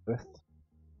this.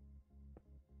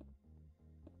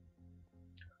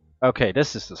 Okay,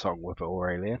 this is the song with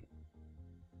Aurelian.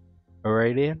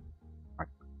 Aurelian? I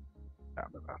can't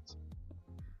remember that.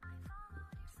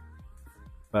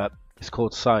 But it's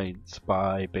called Signs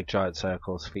by Big Giant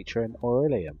Circles featuring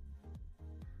Aurelian.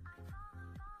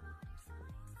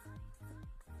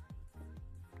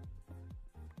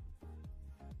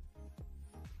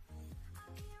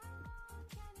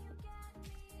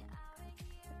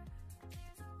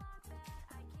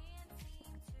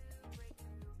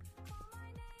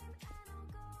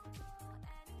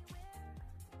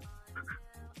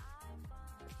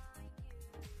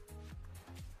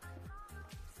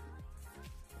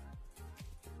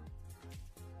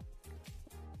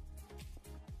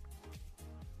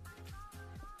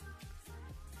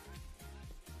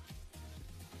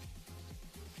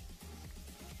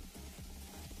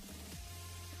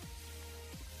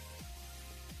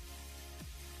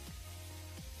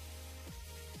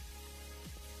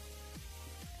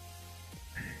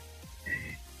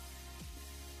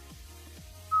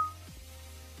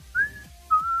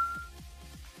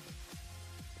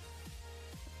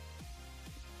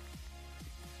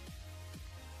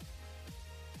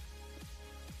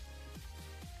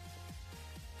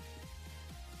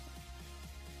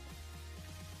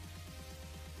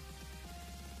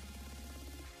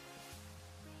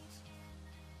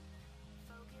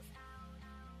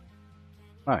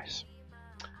 Nice.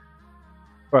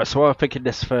 Right, so I'm thinking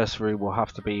this first room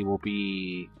will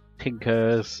be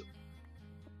Tinker's,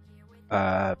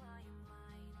 some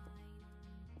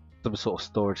sort of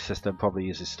storage system, probably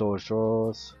uses storage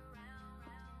drawers.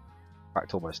 In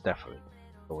fact, almost definitely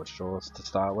storage drawers to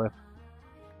start with.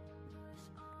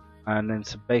 And then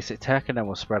some basic tech, and then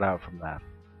we'll spread out from there.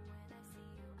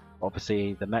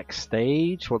 Obviously, the next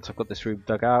stage, once I've got this room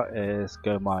dug out, is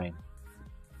go mine.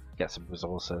 Get some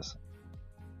resources.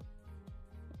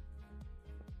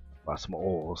 Buy some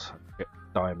ores, get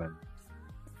diamond,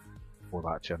 all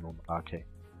that general malarkey.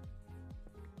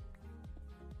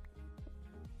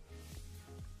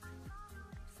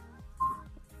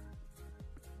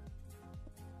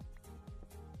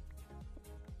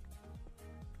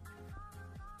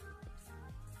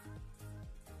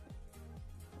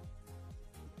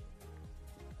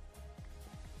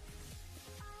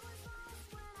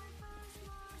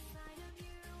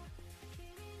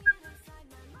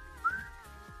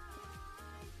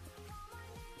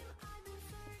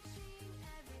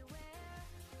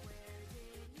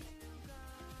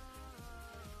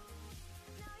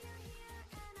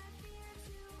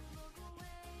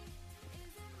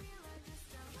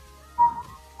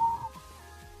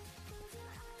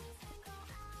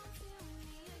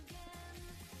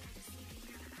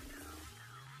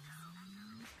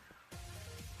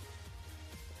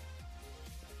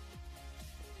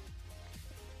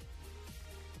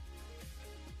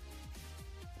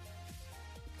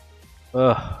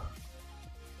 Ugh.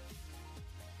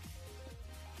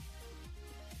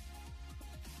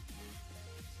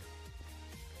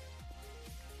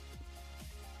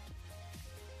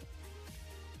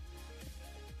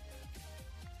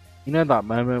 You know that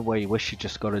moment where you wish you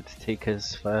just got into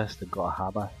Tinker's first and got a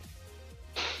hammer?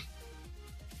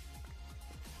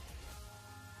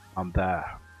 I'm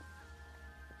there.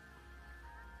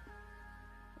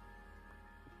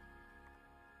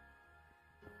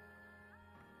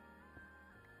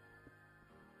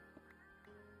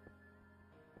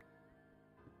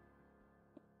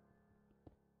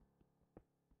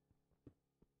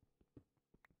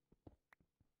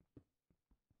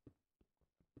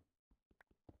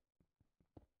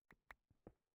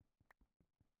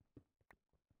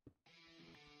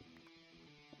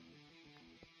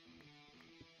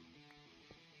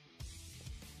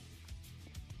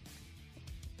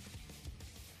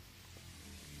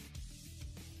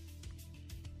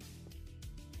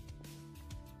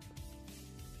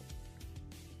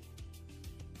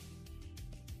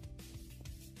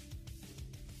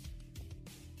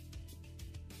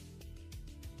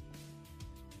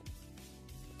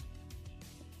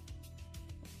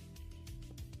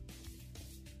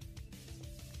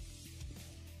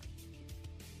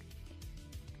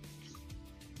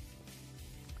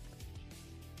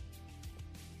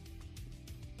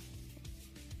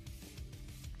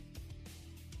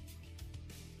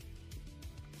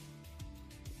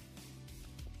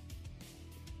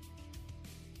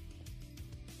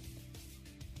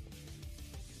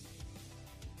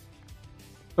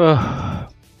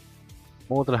 Ugh.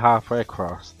 More than halfway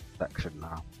across the section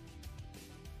now.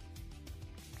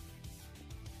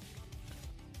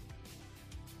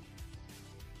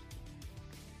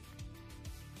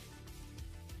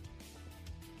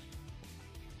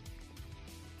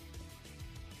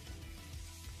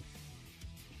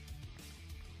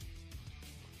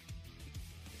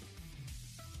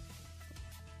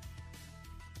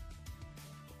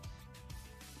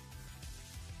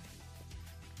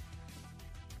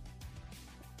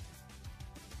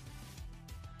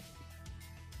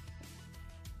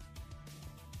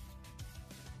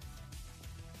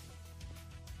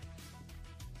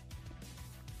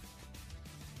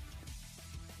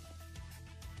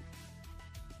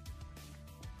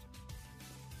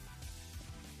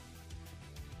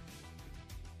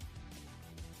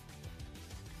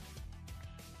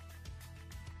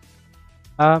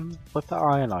 With the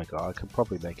iron I got, I could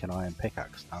probably make an iron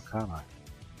pickaxe now, can't I?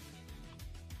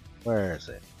 Where is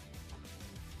it?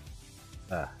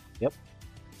 Yep.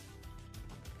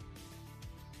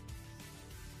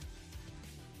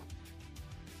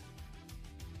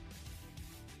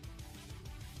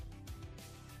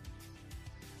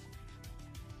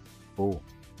 Cool.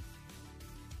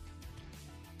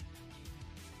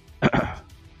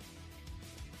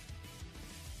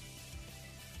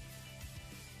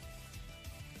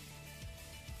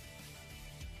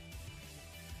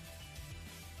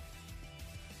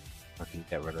 I can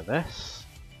get rid of this.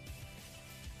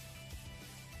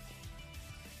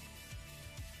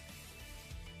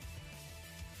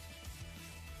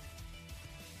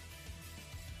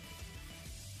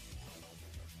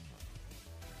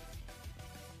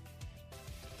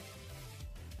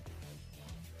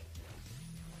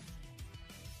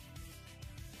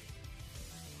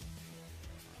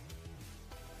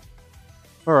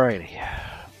 Alrighty.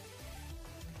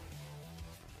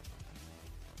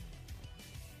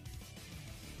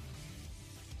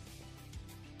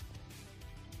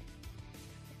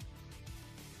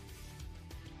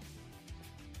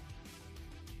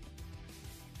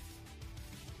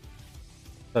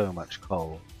 So much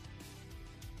coal.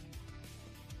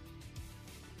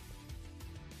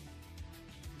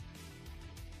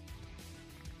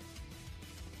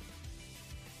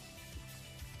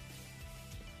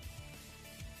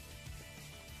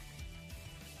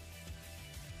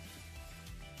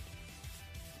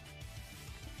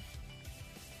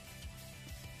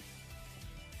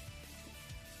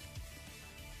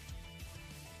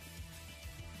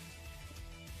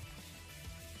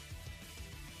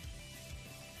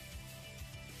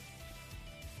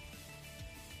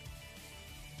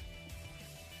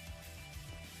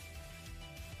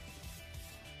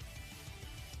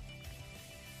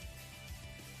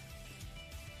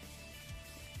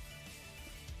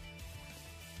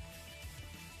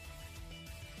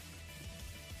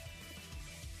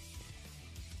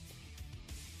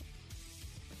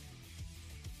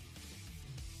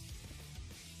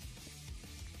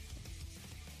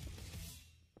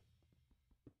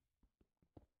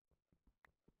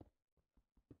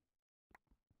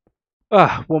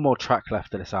 One more track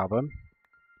left of this album.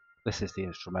 This is the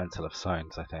instrumental of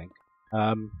Signs, I think.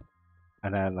 And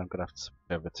then I'm gonna have to switch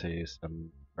over to some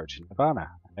Approaching Nirvana,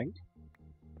 I think.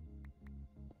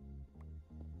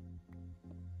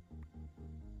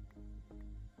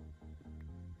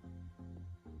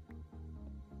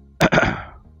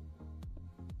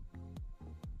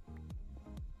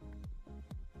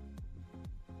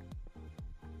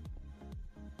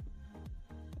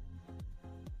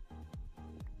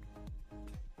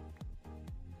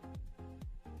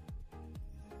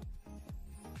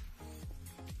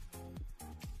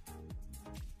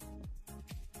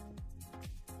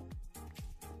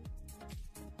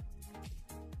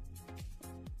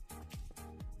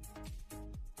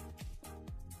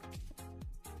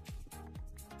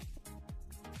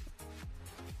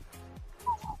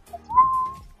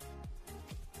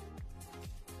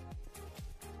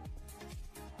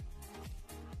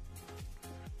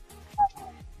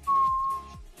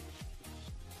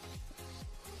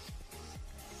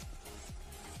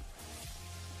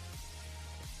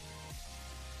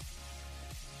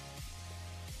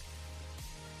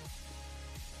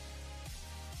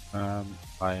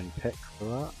 Iron pick for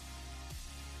that.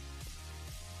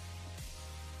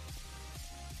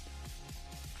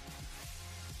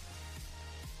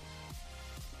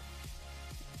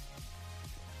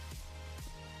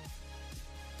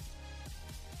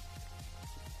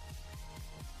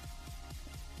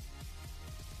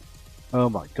 Oh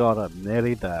my god, I'm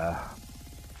nearly there.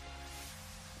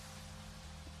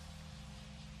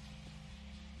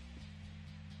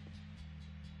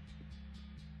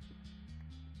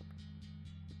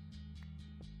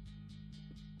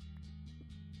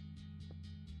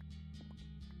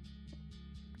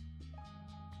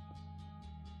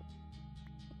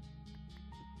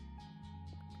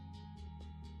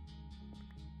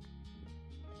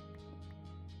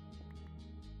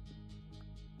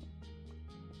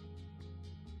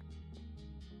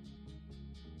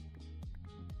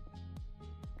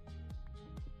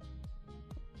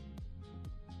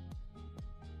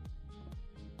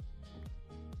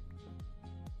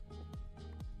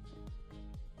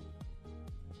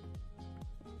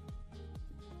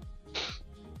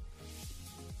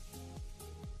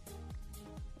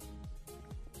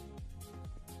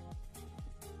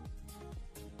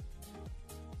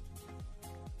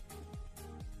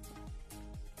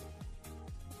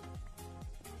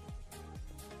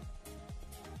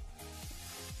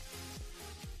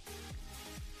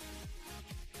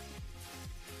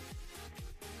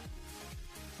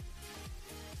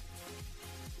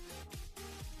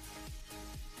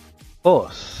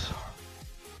 Horse.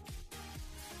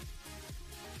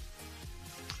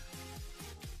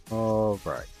 All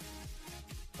right.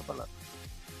 Have a look.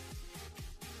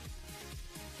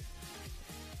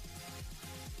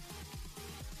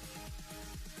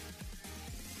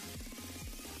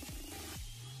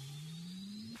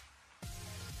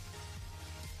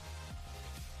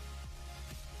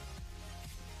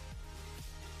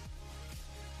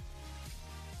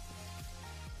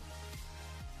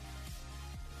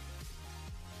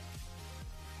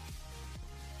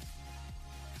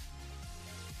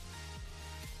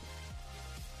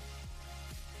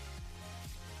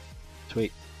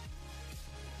 Sweet.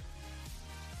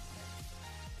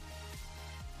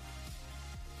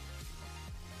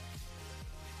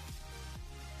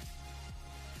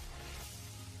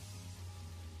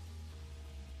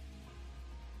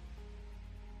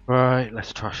 Right,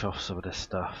 let's trash off some of this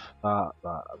stuff. That.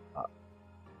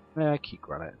 Yeah, keep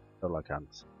granite. Don't like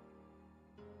ants.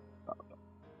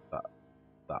 That.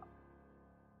 That.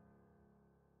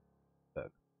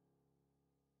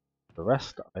 The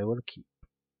rest I will keep.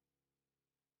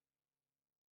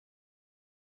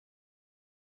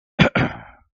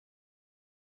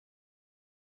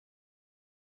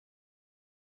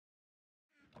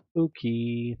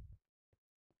 Okay.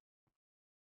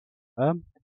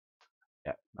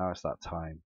 Yeah, now it's that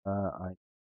time. That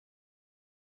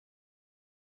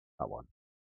one.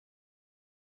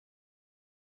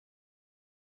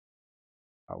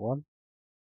 That one.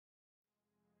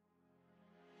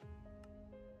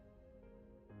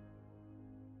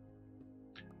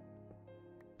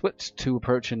 Switch to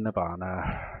approaching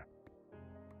Nirvana.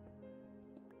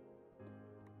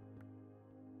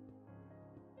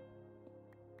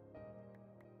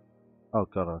 Oh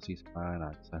god, I was using my own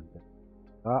accent.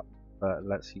 That, but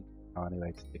let's use it now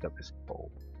anyway to pick up this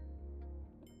coal.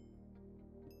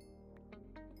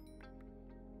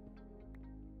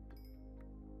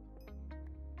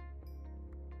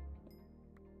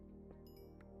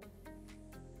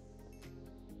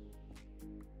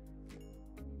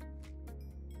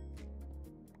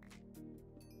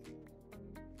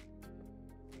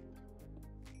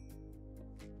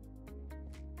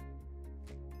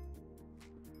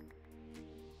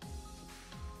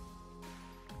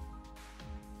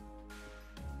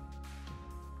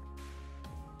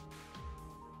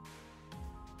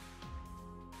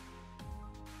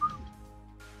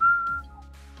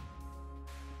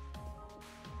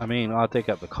 I mean, I'll dig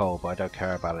up the coal, but I don't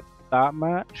care about it that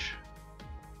much.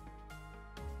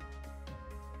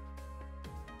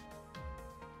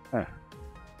 Huh.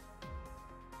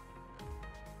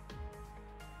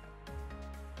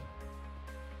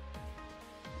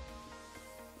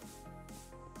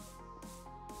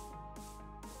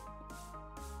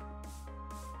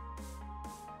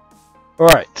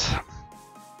 Right.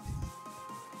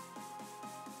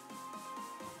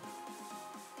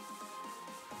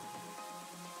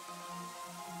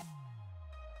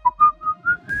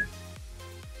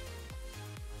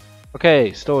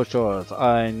 Okay, storage drawers.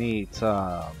 I need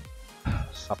some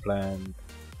sapling.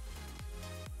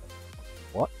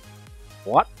 What?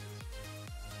 What?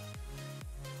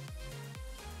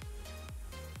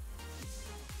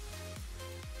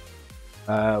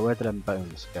 Where did them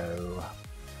bones go?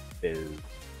 Boo.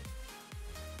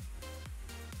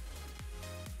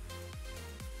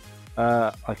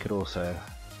 I could also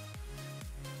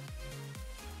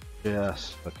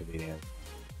just for convenience.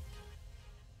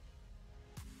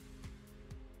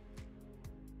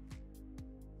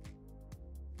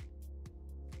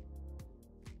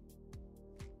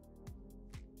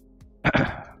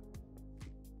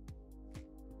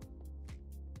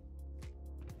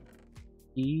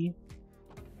 E.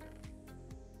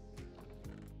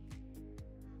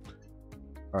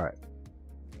 Alright.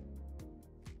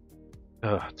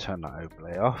 Turn that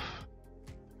overlay off.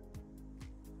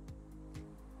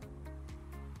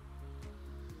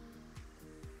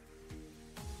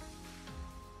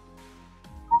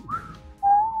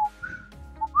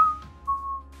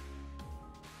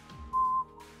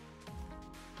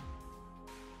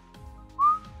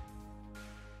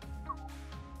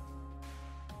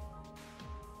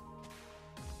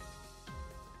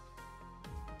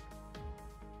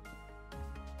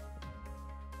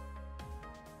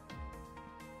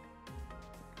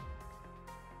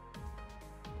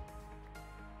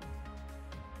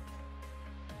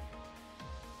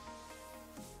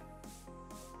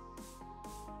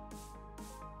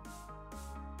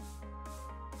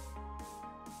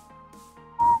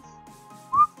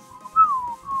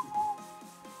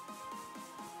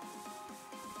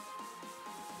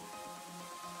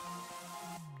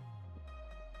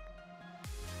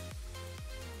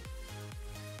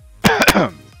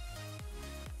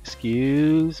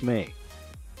 Excuse me.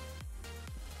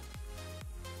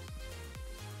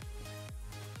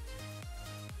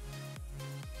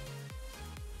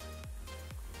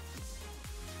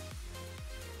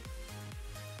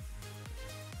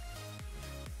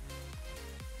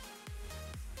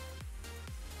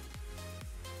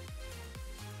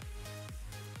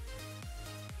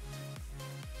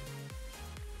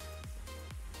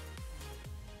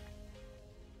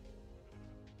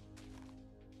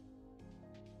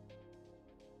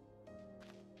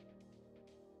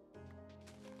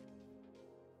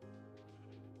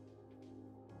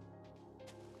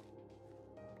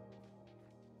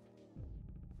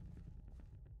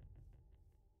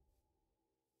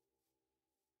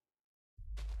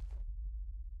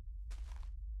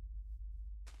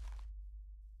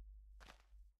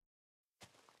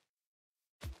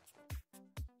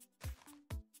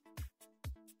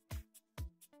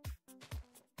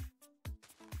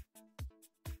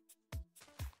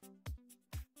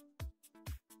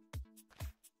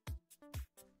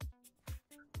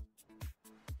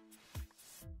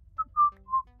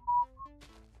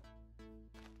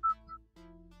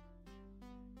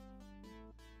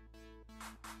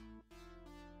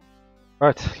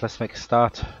 Right, let's make a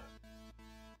start.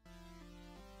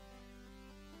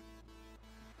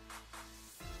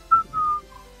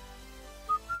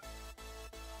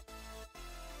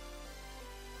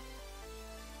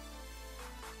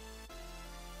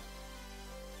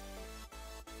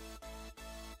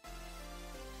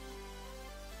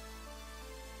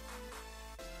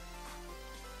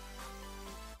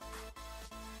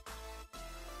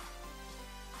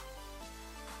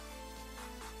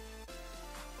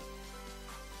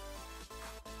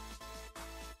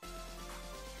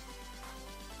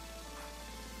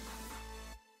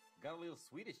 Got a little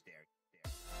Swedish there.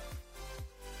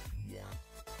 Yeah.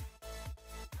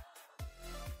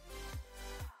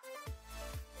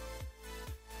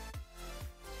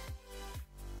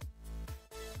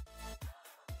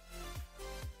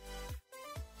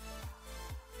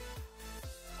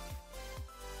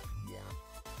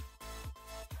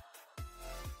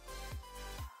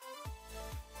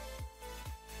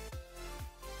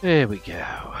 Here we go.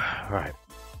 Right.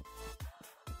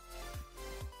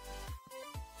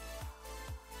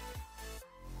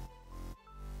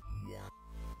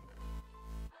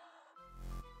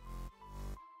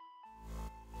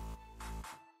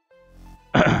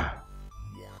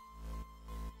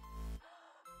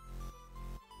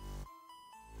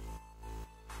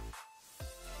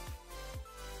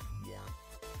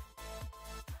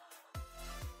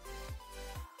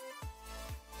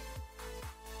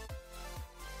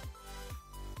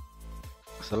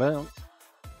 Excellent.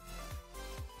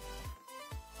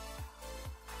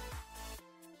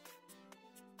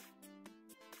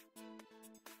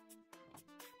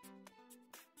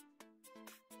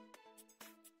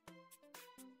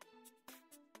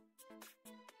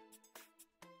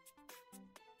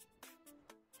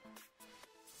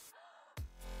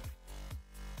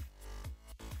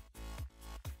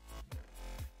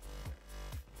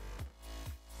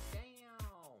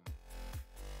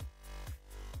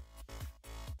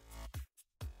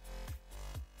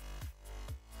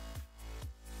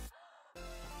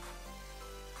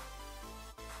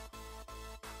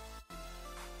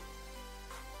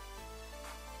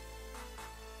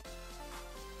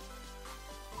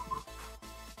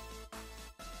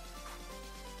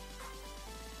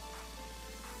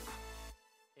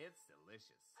 It's delicious.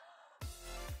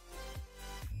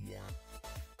 Yeah.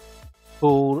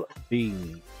 Full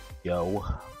bean, yo.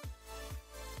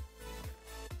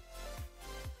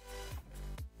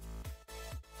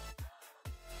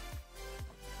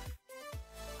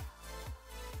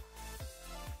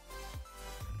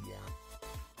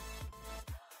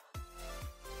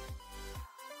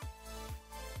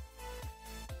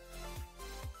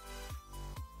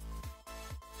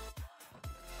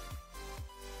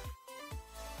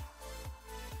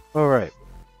 Alright,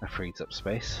 that frees up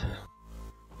space.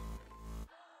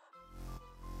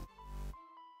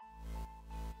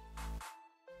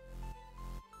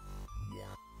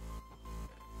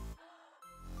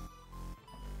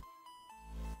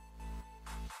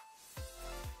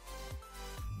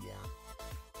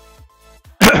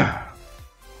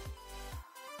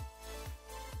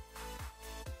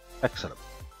 Excellent.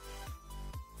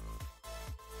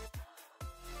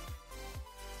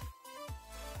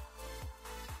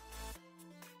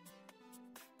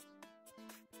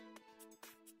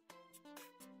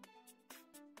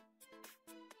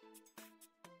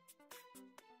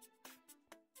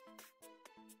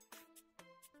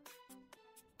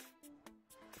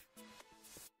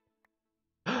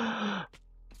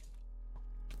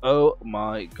 Oh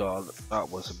my god, that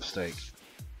was a mistake.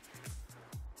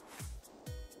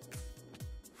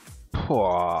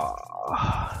 Pwah.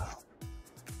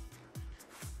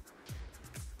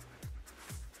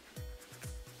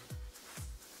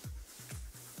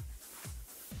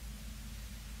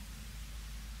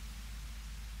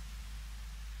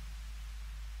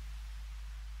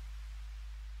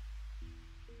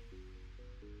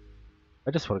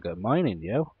 I just want to go mining,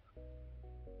 yo.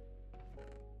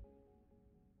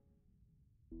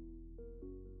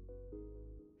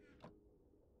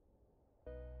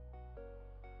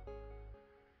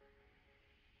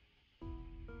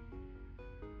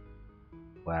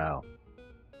 Wow.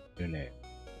 Who knew?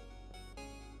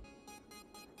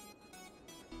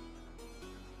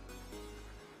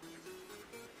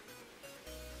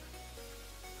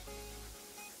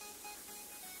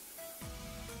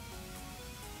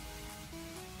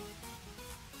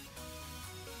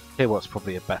 Okay, what's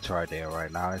probably a better idea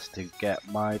right now is to get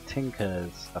my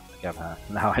Tinker's stuff together.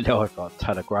 Now I know I've got a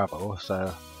ton of gravel,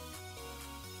 so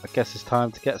I guess it's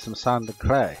time to get some sand and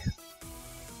clay.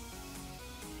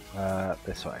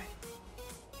 This way.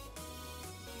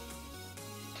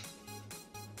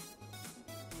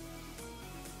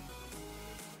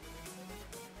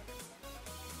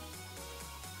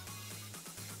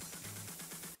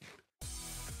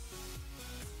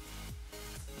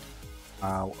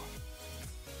 Ow.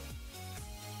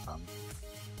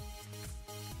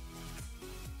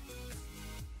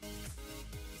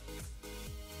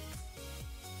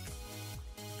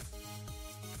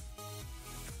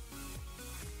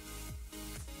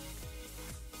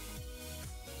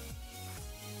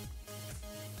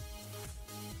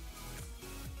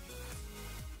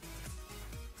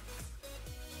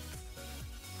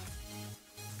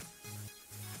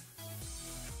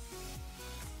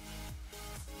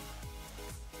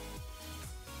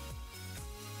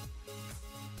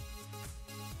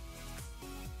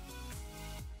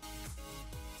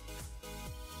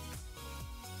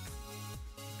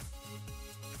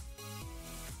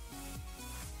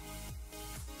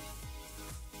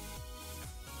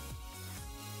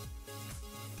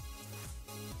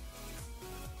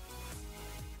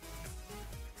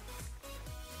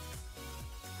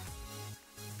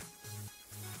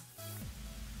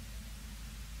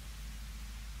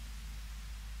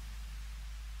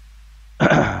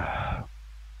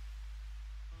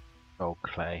 Oh,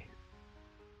 clay.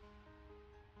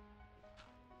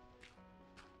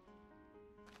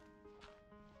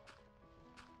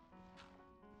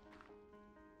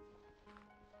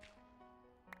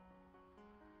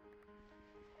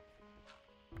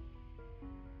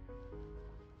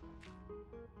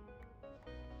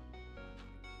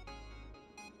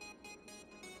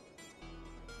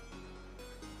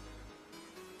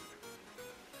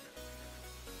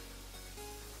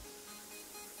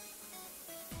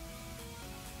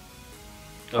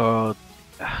 Oh.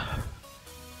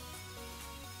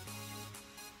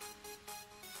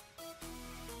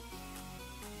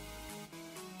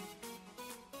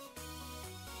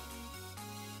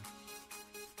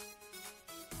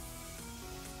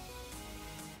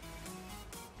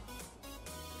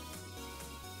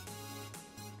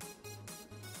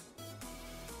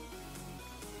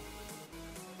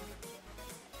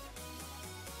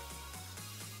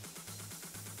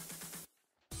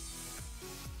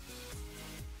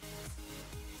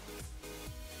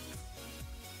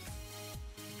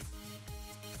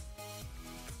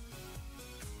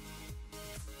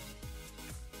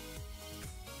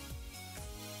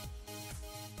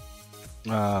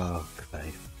 Oh,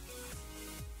 clay.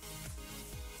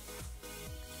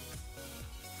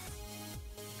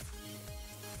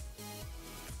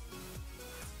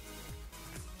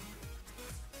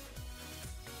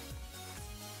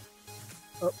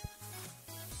 Oh.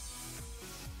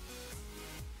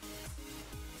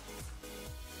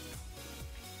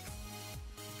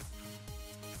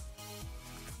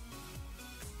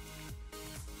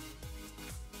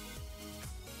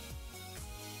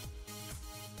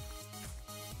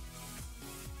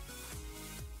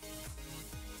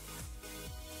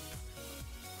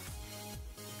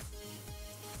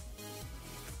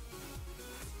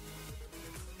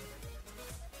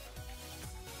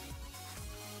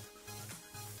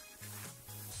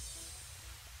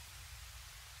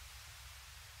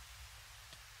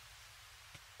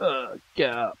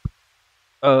 Get up.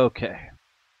 Okay.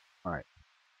 Alright.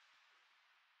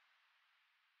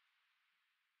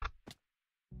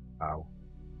 Ow.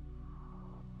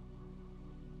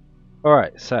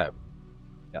 Alright, so.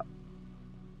 Yeah.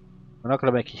 We're not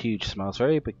going to make a huge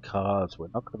smeltery because we're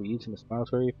not going to be using the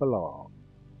smeltery for long.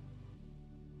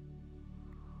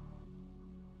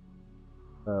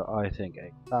 So I think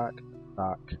a stack,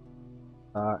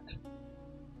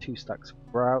 2 stacks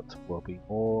of grout will be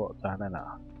more than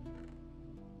enough.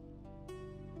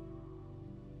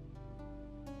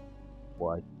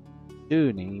 What I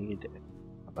do need is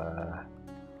a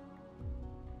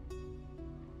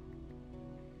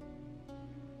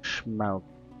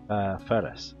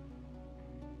furnace.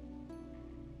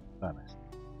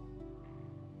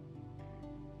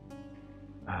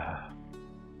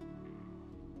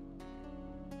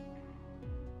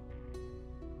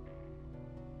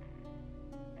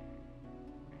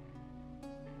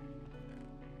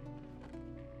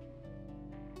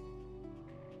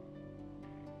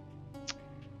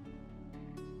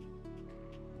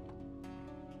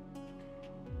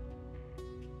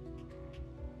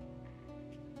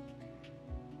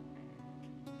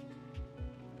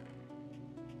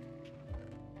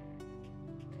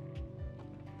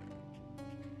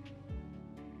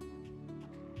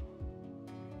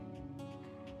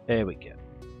 There we go.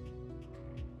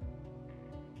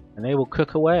 And they will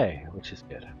cook away, which is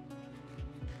good.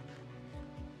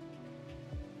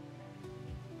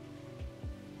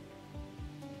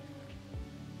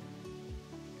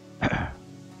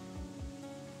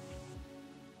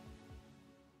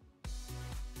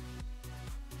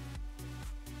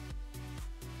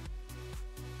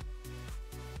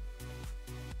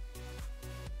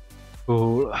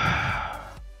 Cool.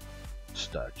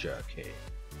 Monster Jerky.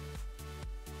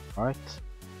 Right.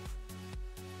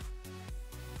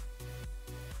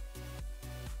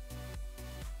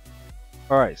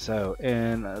 Alright, so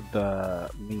in the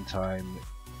meantime,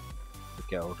 we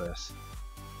get all this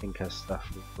Inca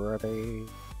stuff ready.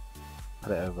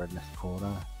 Put it over in this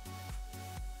corner.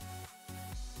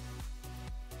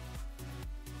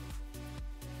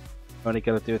 I'm only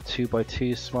going to do a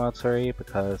 2x2 smartery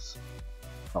because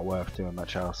it's not worth doing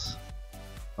much else.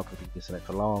 Not going to be using it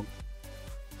for long.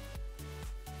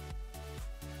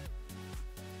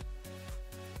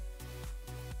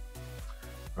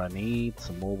 But I need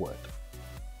some more wood.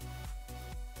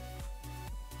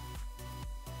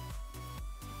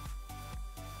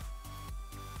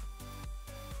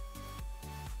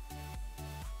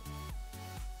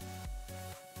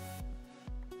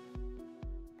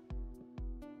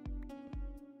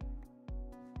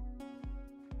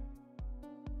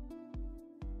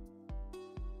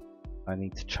 I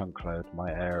need to chunk load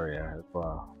my area as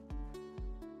well.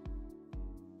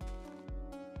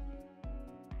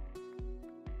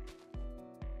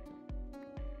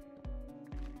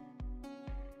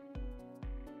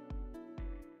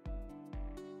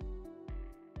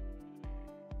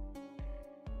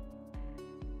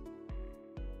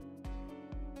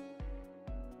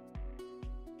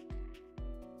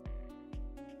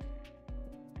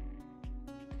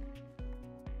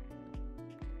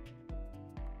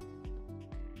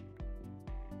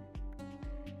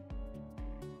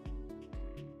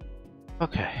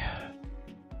 Okay.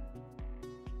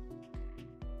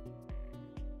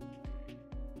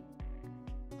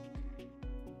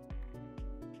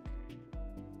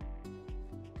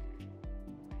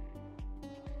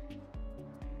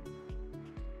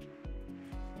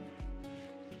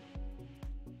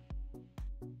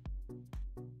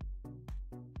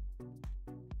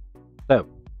 So,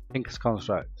 Pink's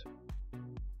construct.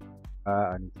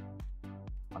 I need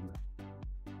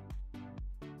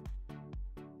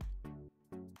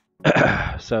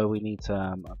so we need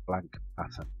a blank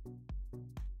pattern.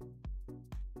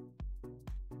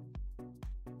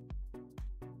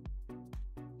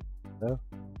 So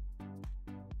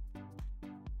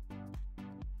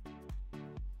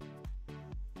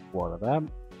one of them.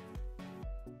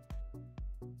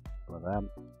 One of them.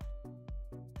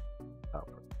 Out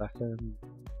for a second.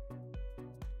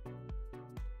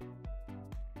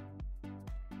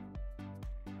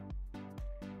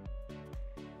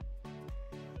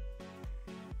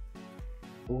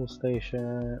 Fuel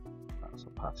station, that's a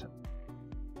pattern.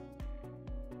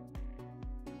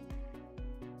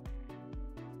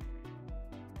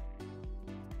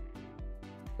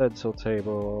 Stencil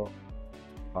table,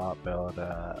 part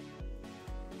builder,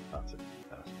 that's it.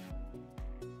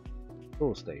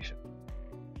 Fuel station.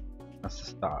 That's the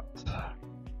start.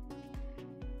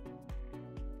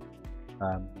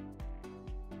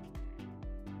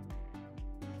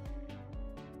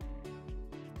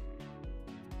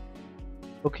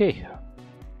 Okay,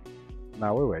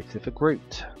 now we're waiting for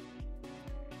Groot.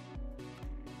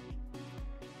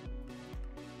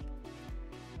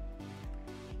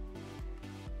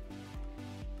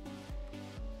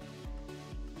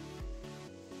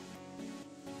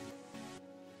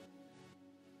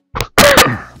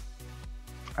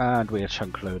 And we are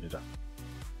chunk loaded up.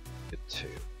 Good too.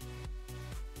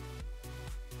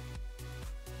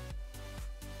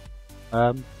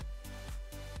 I'm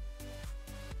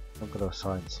going to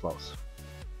assign slots.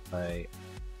 Play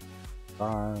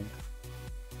around.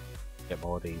 Get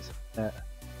more of these.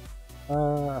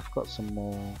 I've got some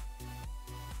more.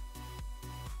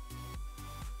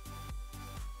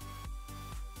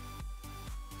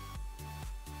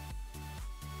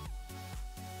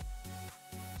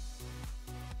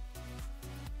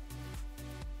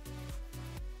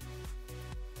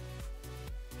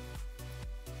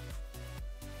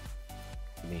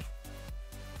 Me.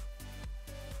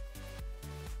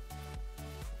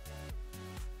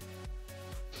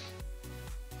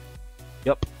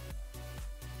 Yep.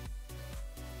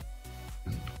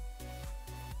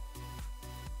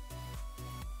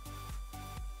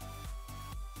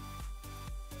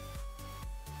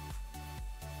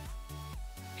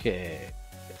 Okay,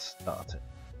 get started.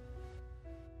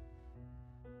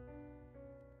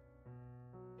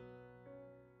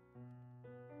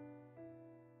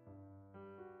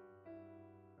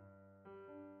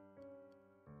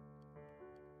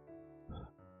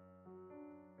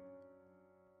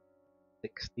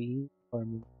 If I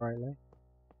remember rightly.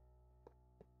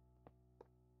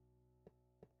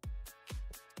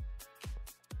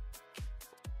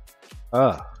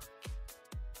 Ah,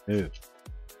 move.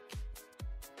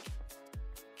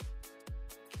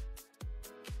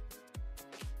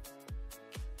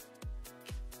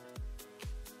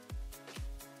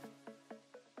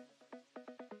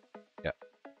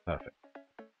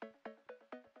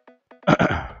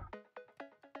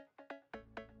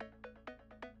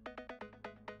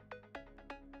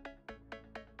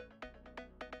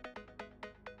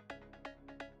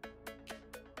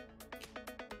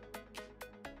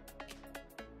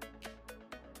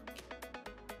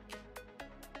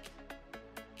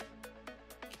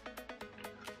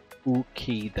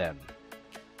 Okay then.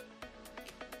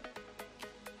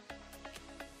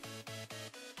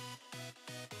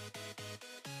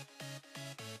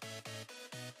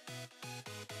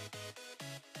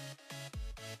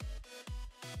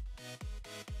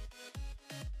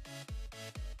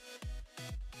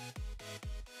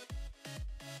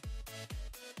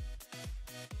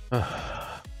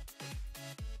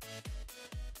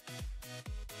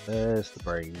 There's the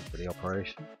brain for the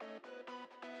operation.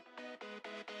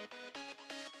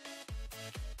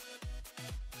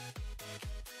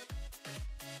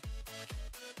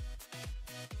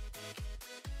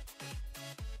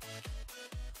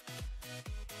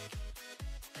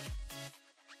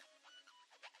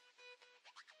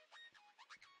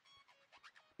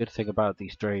 Good thing about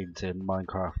these drains in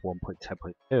Minecraft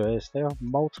 1.10.2 is they have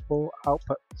multiple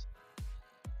outputs.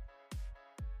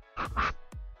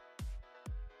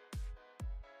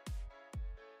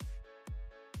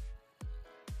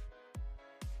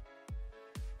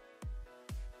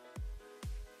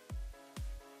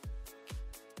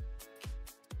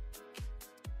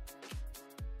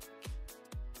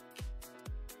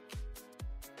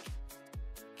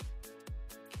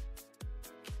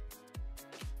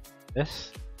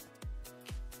 This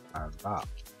and that.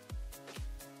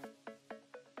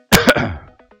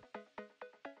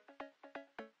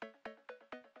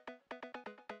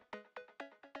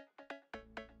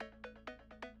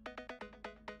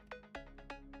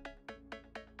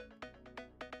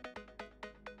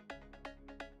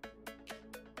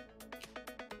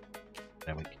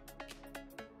 There we go.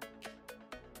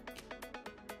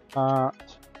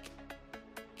 That.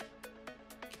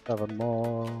 7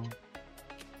 more.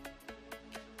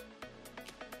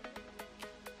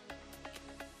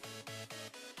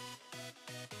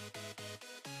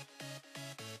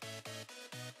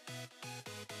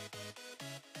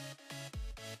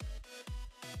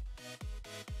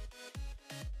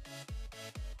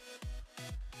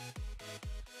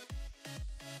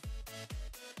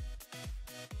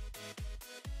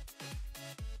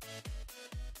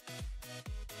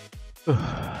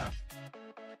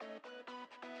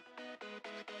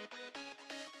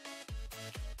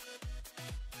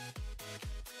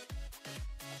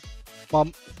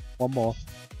 One more.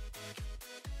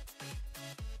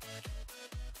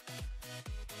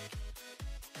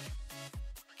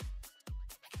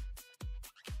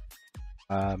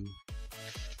 And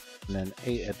then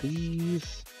 8 of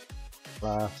these.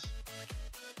 Glass.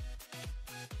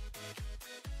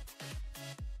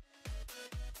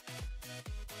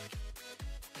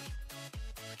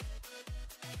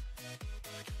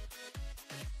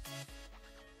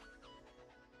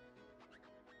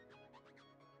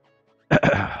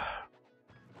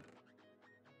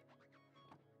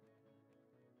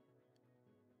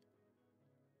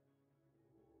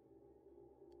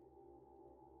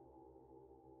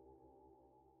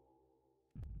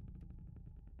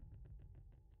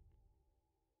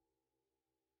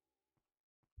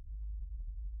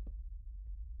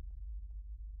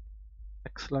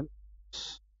 Excellent.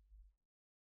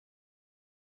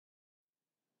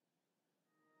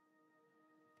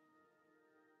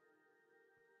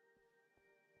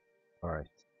 All right.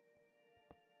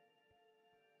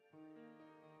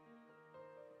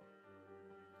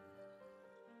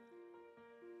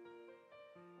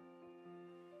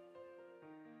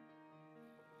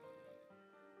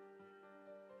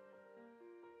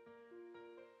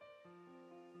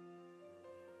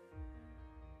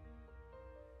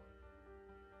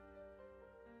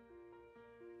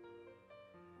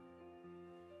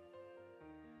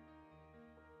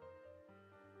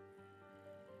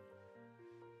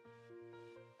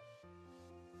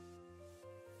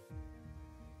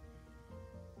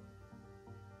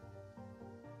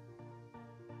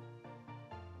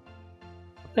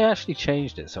 They actually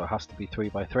changed it so it has to be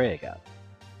 3x3 again.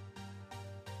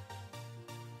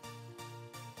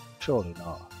 Surely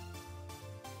not.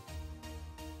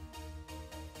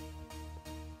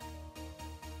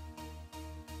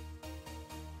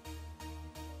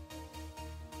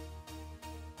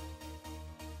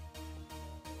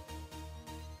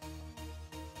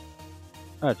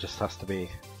 No, it just has to be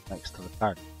next to the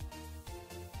tank.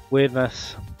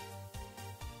 Weirdness.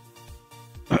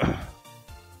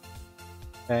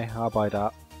 Okay, I'll buy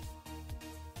that.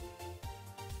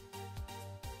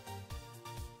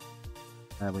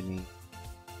 Now we need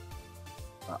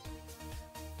that.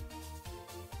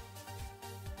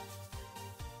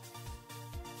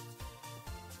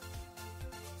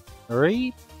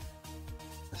 Three?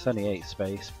 It's only 8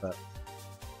 space, but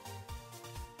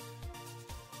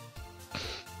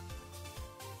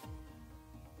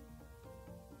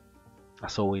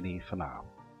that's all we need for now.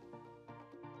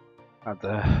 And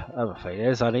the other thing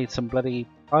is, I need some bloody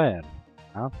iron.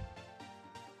 Now.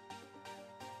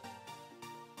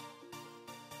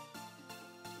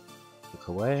 Look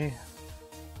away.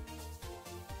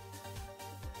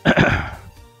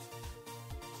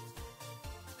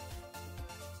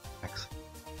 Excellent.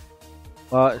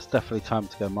 Well, it's definitely time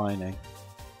to go mining.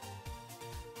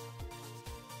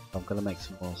 I'm gonna make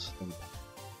some more stim.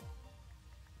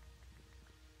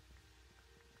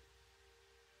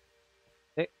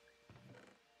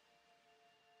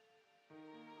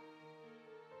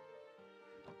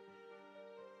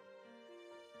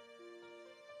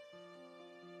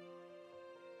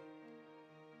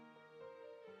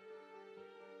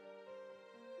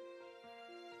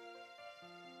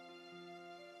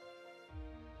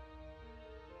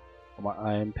 My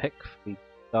iron pick for the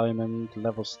diamond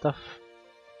level stuff.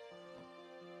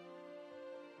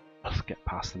 Let's get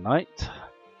past the night.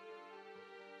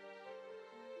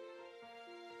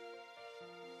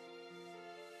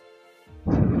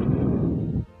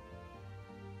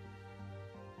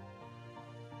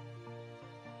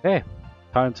 Okay,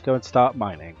 time to go and start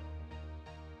mining.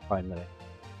 Finally.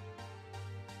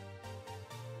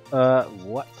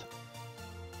 What?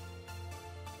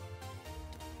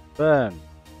 Burn.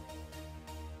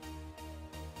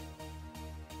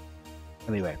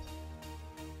 Anyway,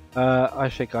 I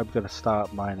think I'm gonna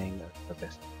start mining for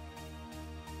this.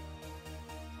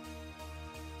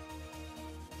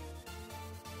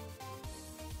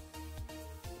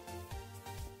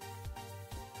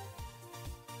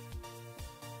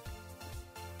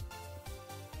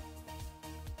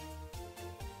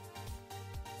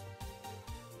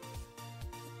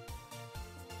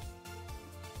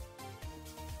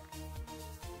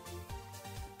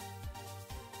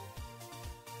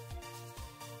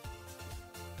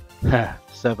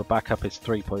 Server backup is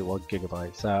 3.1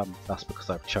 gigabytes. That's because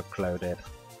I've chunk loaded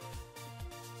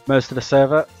most of the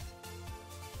server.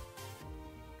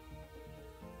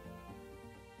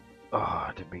 Oh,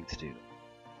 I didn't mean to do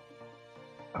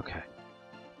that. Okay.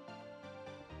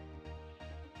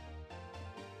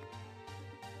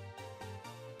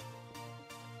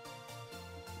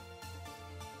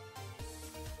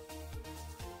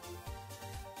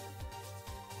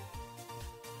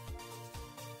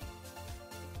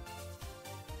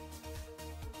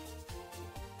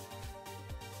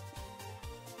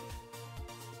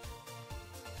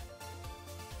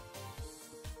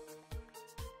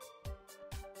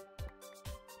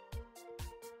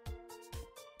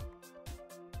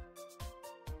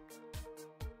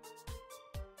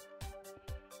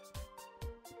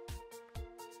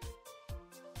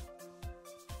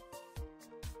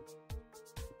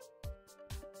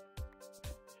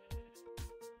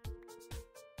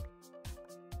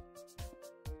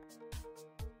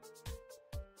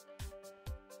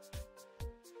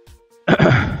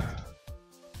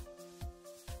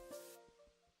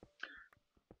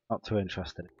 Not too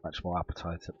interested in much more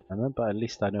appetite at the moment, but at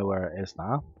least I know where it is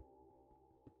now.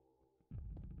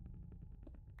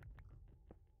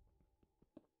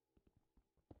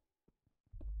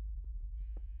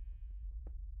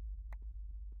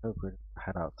 So we'll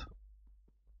head out.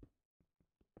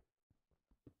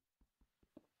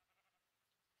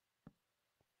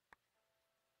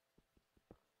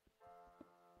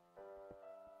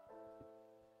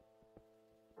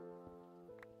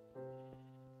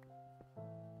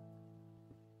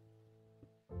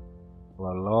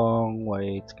 A long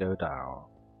way to go down.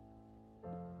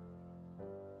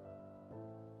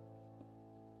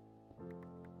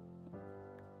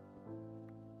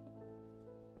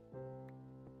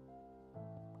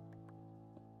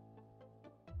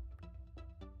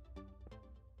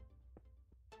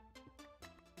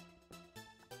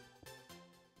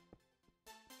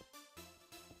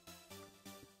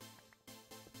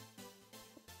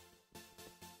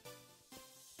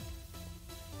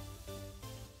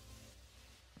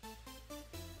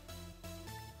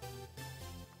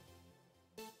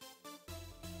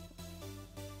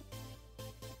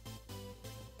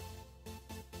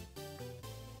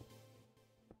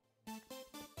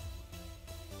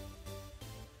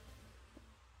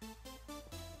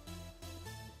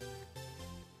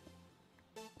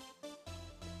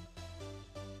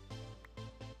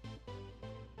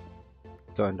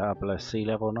 Going down below sea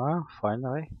level now,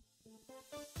 finally.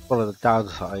 One of the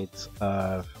downsides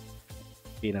of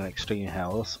being in extreme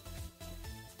hills.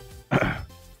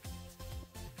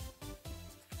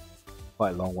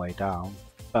 Quite a long way down,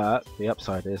 but the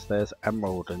upside is there's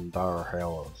emerald and Dara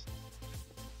hills.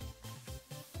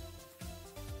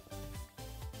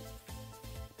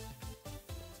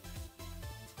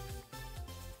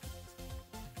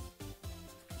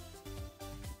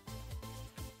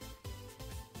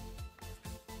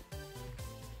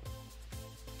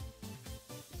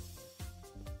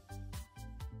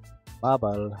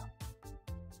 Marble.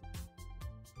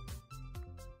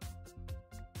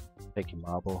 Taking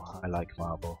marble. I like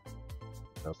marble.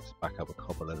 So let's back up a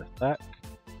cobble in a sec.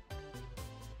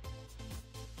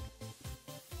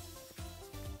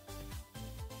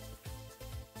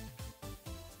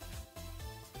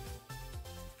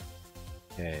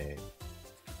 Okay.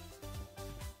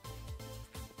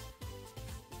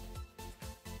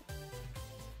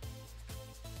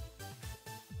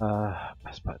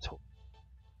 Best bet tool.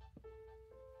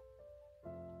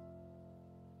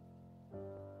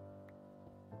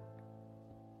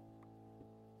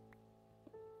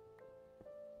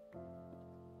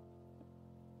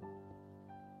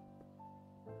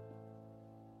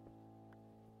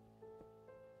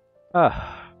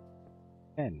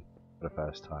 In for the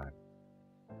first time.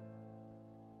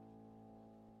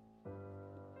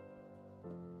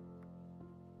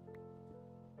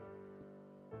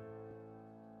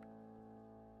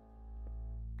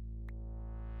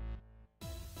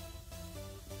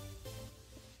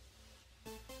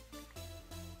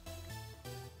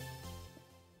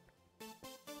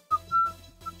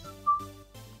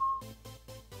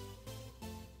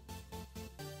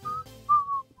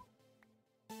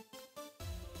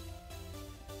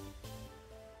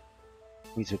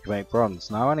 We can make bronze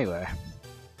now anyway.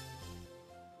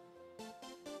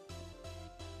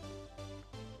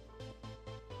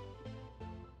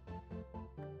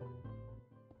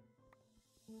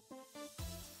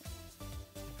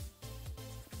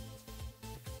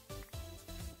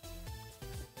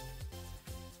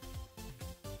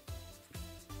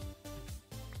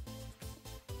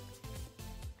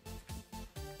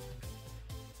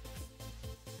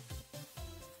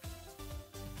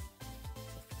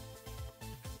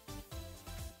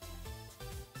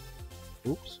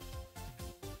 Oops.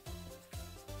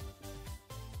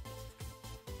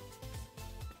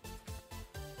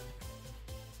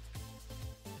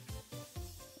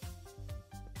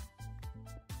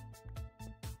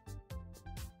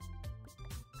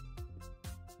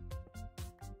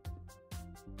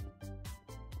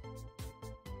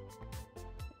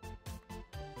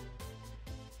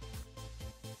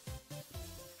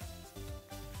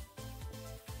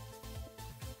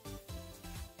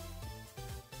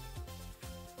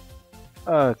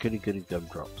 Goody goody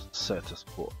gumdrops. Set to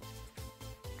support.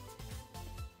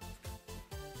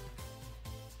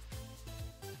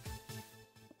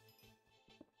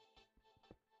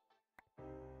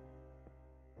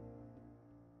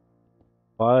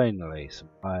 Finally, some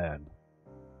iron.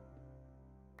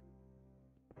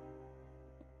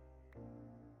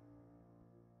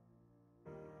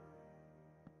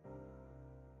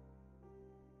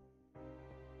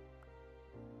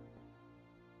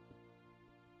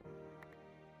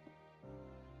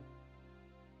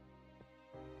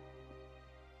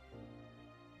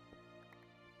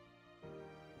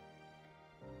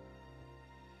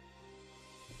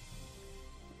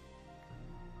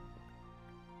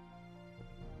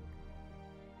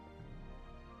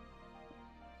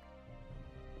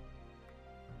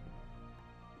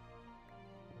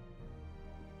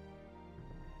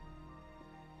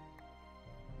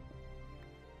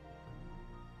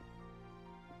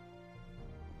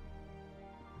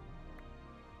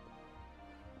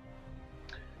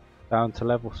 Down to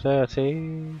level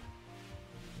 30.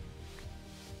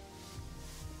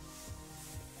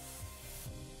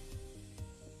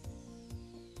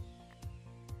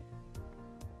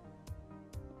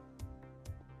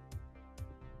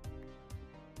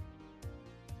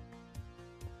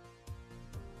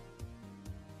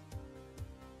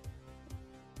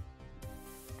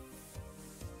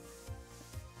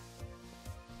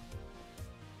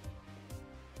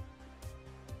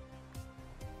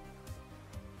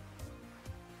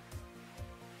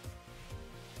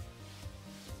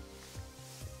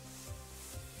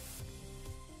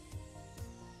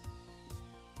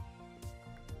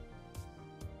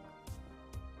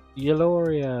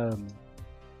 Yellorium.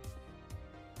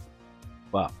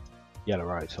 Well,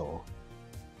 Yellorite ore.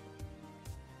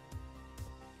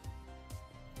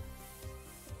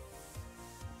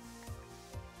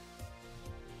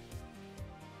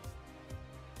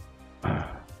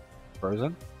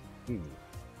 Frozen?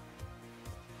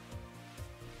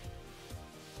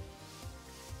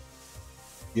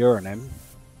 Uranim.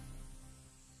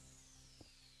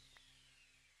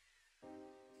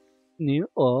 New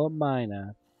ore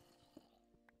miner.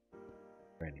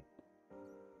 Really.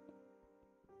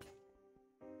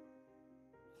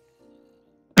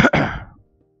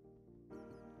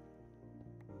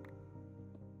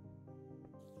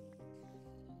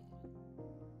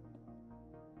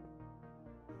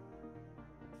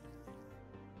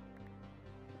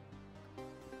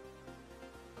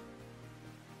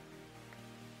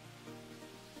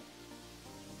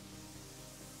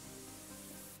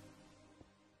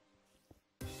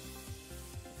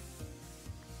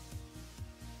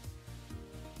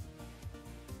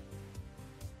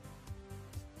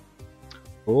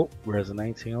 Oh,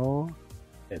 resonating ore.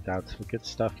 Get down to some good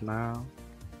stuff now.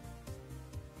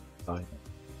 Diamond.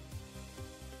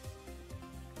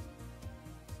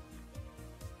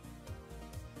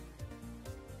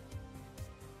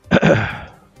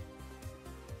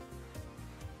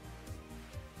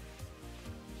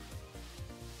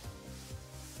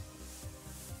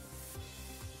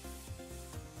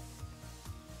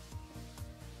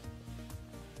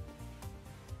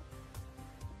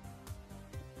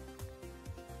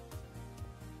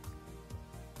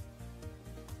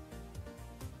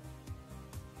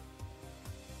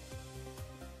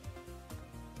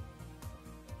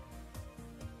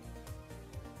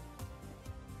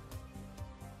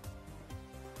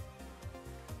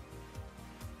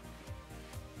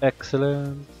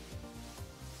 Excellent.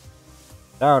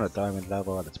 Down at diamond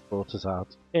level, and it's brought us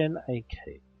out in a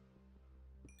cave.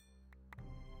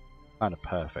 Kind of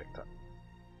perfect.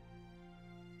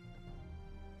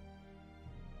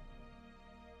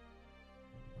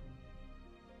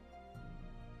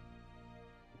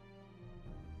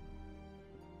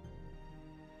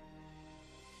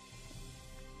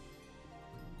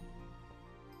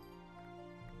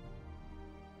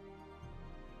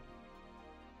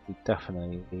 We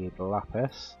definitely need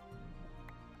lapis.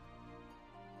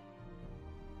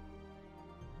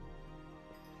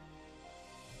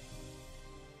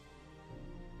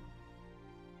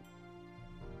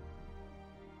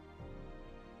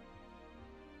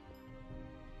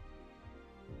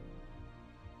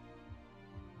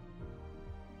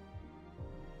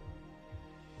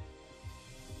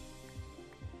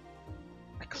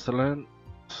 Excellent.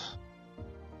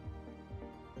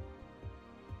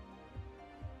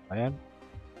 Iron.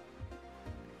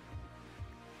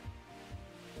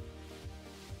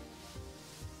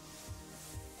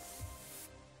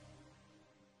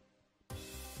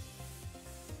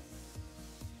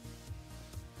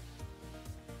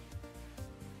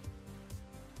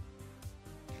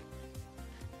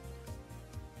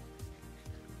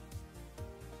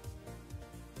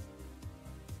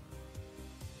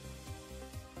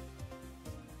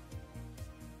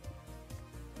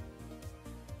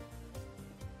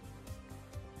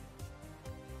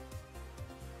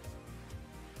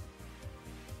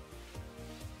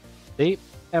 Deep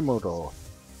emerald ore.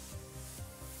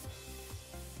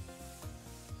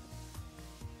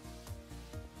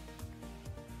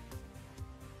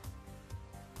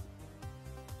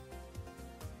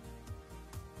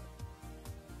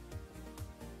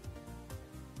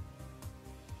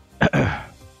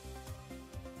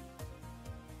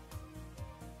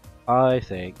 I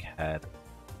think head.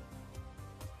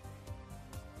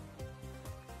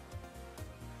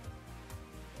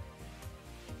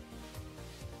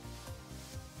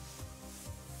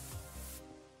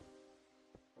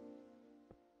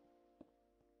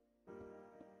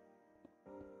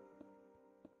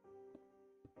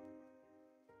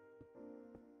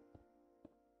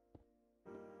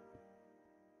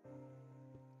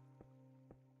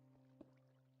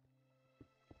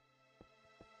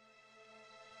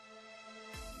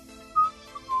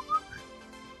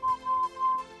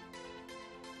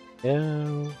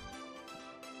 Yeah.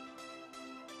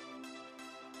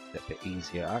 A bit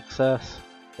easier access.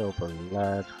 Silver and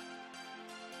lead.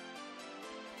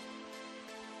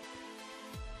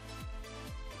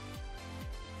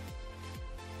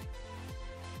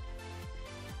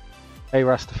 Hey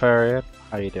Rastafarian,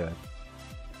 how you doing?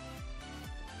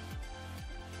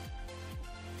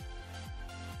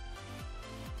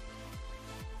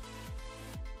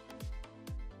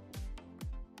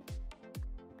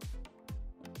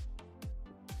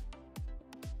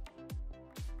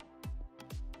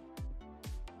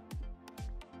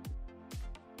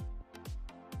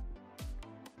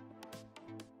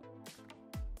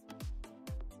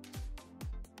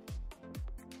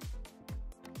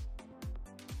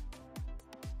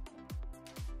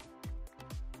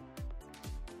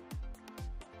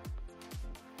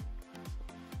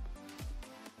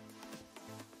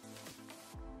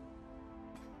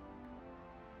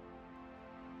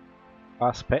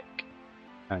 Last pick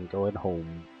and going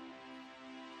home.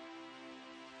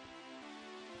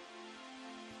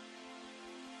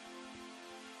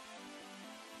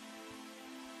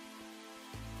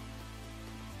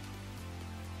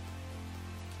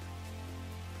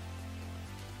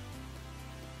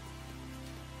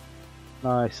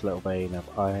 Nice little vein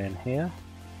of iron here.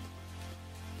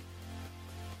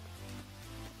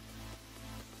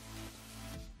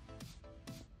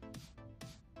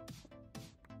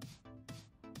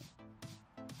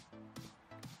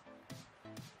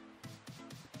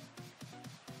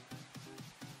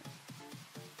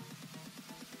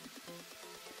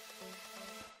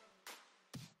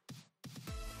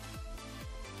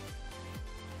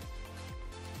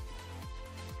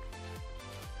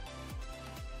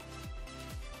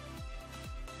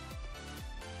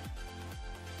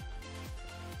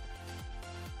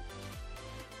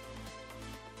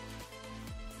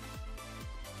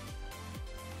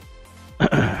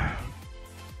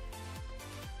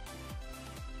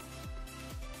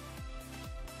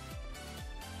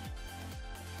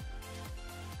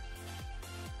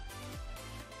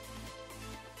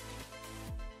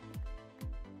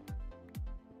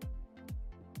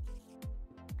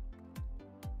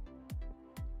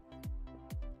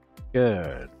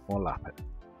 Good. More lapping.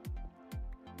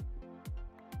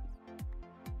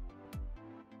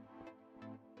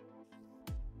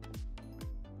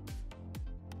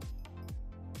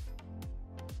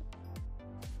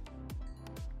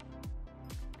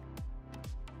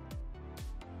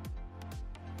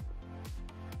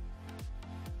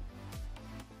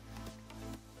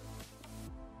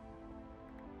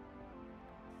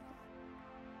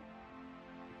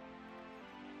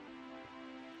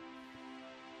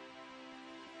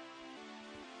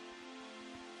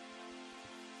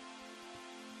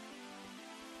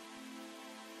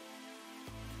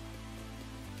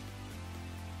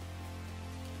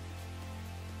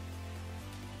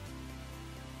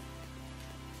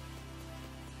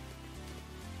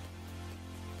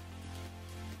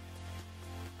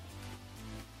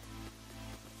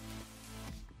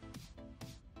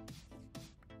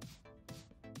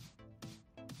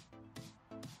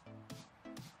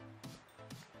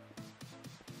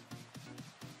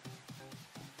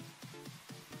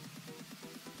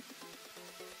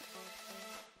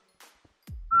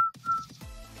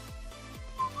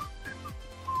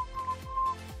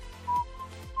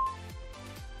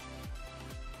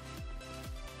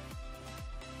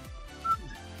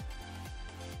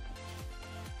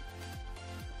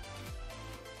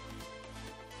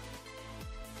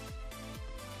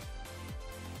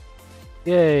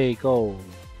 Yay, goal.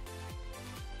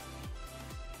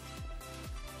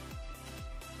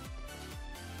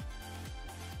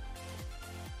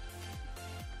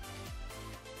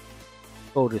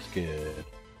 Gold is good.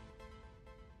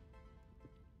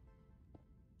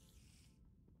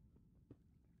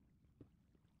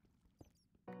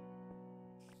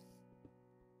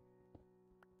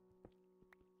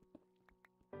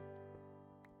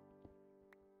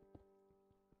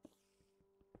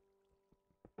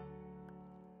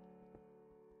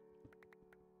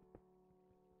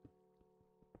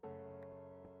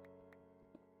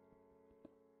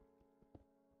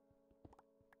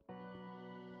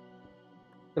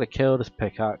 Gonna kill this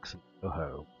pickaxe and go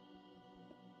home.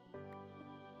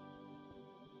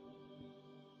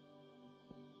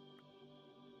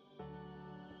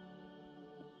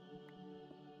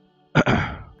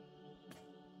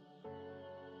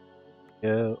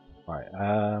 Yeah, right,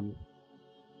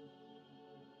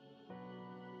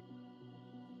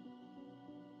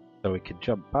 so we can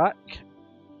jump back.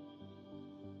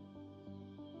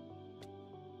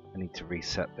 I need to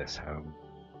reset this home.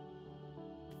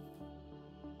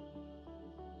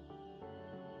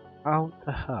 How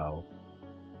the hell?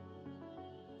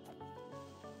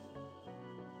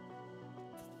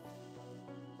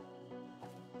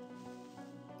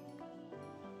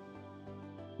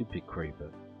 Stupid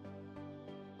creeper.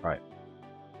 Right.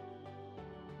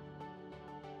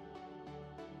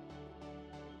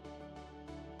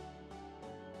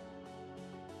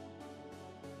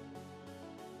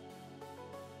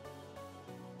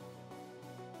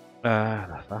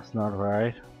 That's not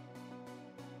right.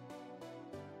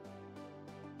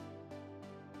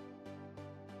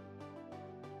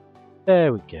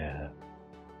 There we go.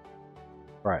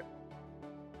 Right.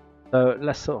 So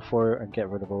let's sort through and get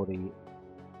rid of all the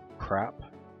crap.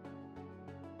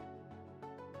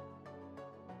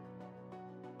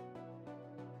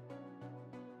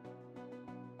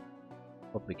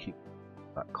 Probably keep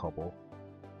that cobble.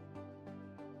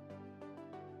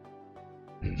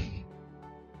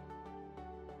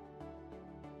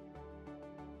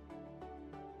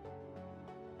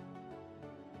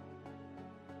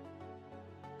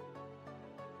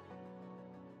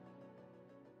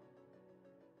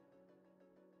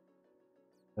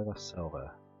 Silver,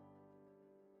 silver.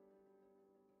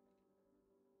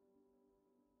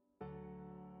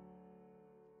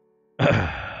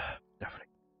 Definitely.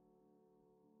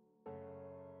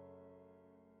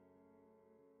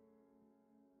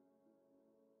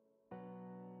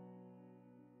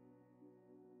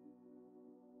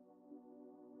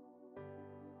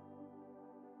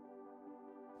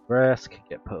 Risk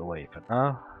get put away for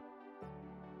now.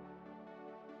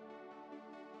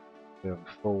 We have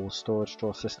a full storage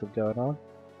drawer system going on.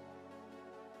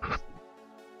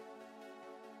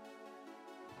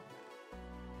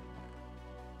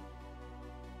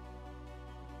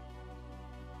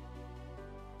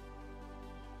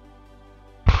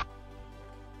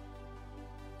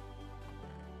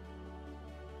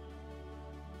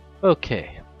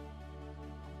 Okay.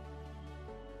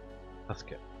 That's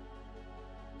good.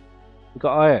 We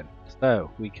got iron,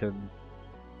 so we can.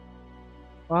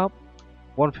 Well,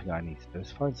 one thing I need to do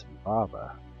is find some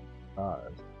lava.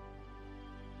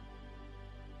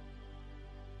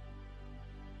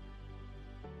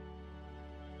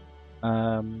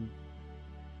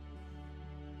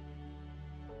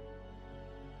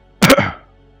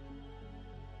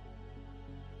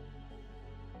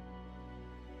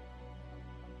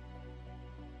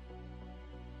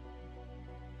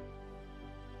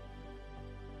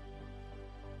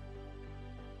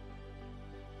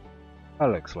 That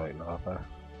looks like lava.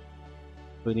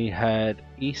 We need to head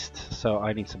east, so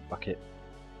I need some bucket.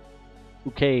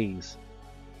 Okays.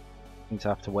 Need to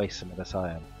have to waste some of this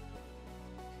iron.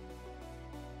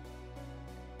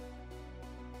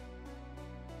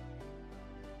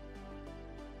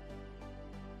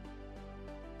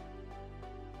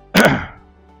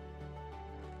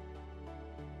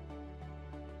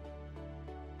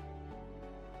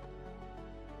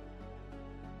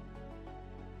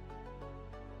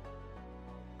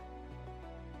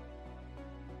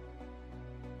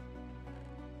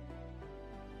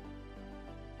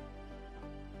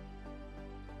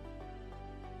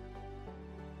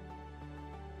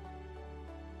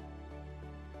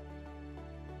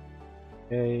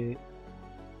 Okay.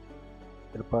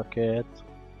 Get a bucket.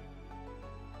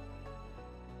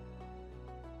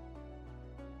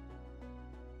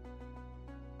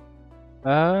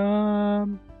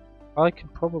 I can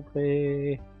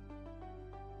probably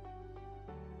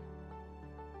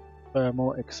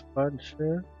thermal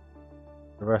expansion.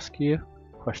 The rescue?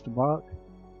 Question mark.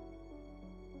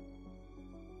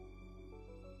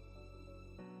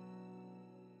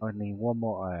 I need one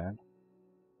more iron.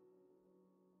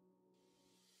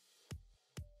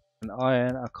 An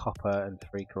iron, a copper, and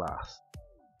 3 glass.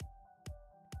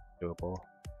 Doable.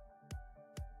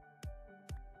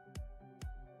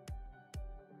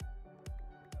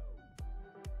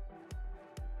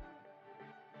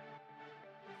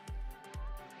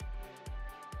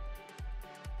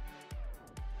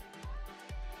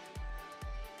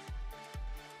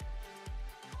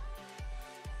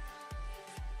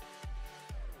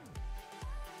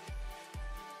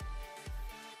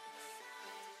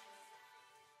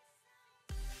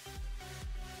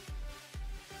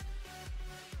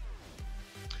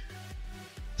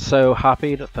 So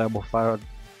happy that thermal foundation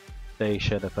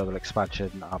and thermal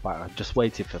expansion are back. I'm just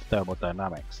waiting for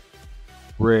thermodynamics.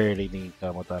 Really need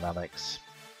thermodynamics.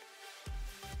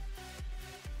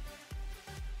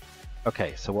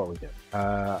 Okay, so what are we doing?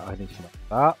 I need to make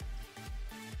that.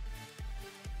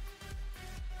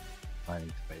 I need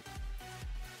to make.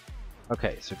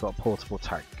 Okay, so we've got a portable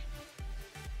tank.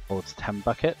 Holds 10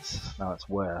 buckets. Now it's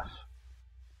worth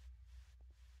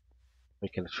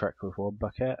making a trek with 1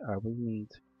 bucket. We need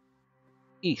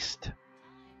east.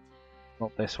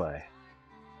 Not this way.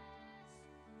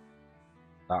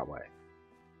 That way.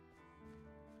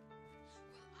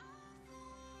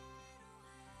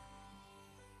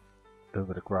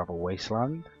 Over the gravel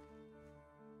wasteland.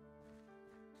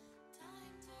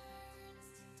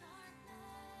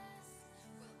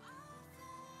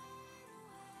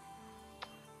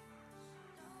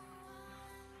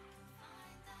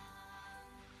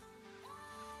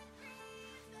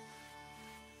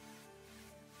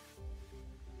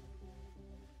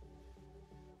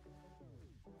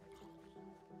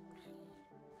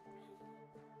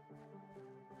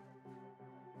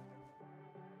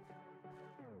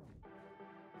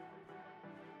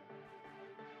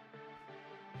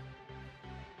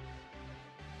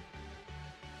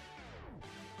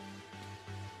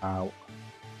 Ow.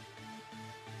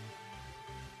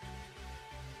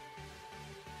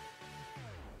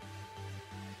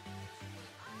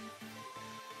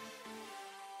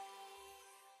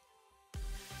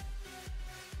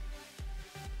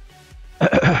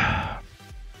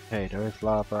 Okay, there is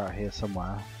lava out here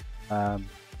somewhere. Oh,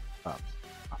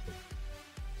 nothing.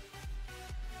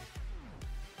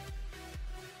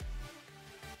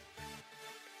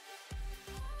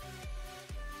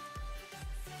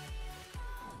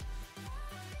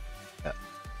 Yeah.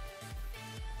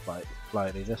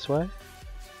 Slightly this way.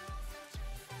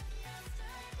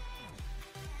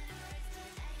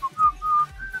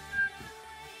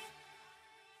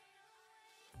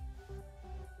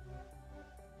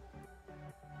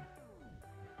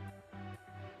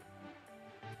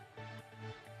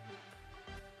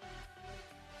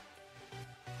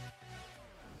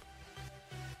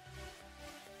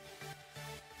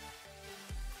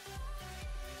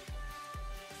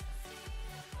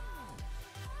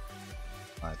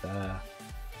 Right there.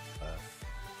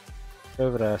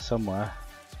 Over there somewhere.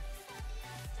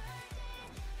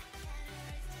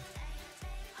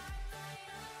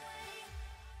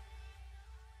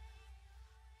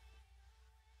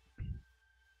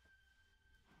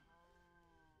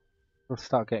 We'll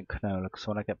start getting canola because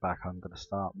when I get back I'm going to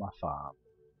start my farm.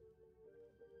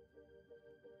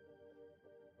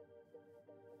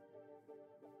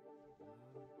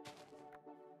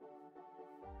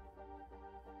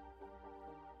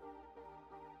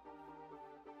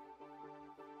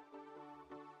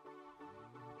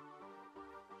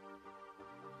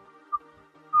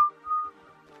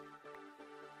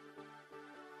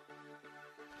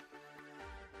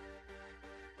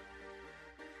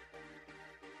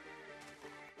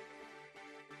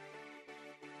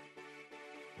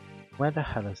 Where the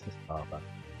hell is this barber?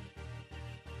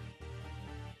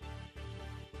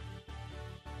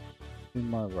 To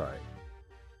my right.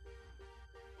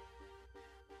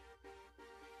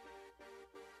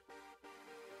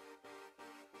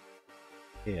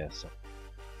 Here, so.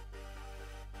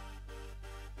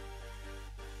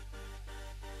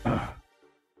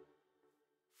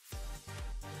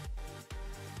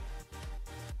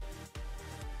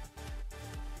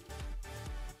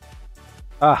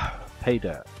 Ah, pay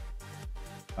dirt.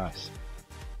 Nice.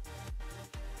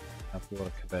 Now we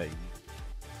want to convert you.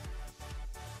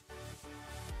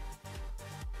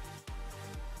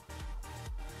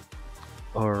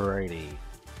 Alrighty.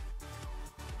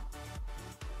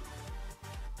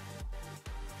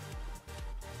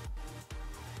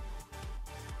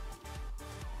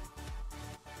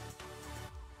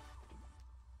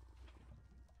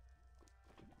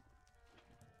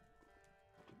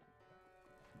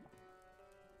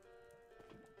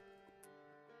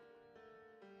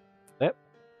 Yep.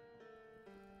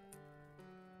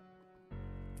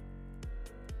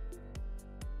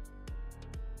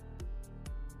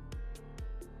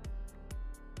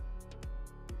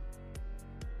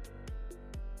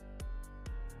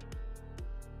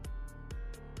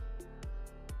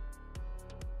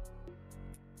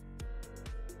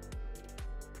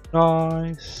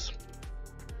 Nice.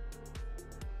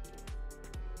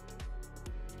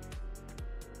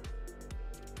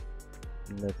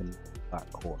 Live in that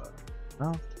corner.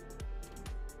 No.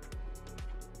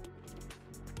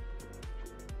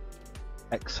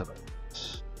 Excellent.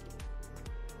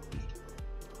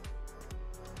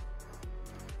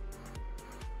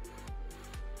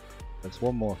 There's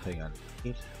one more thing I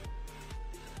need.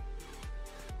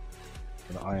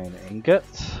 An iron ingot.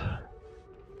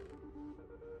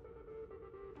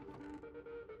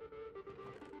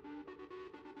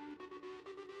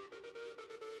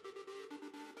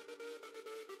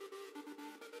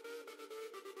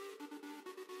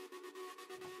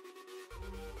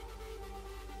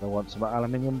 I want some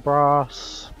aluminium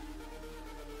brass.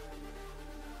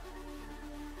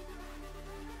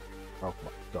 Oh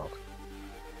my god.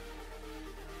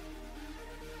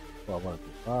 Well, I want to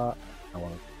do that. I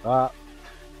want to do that.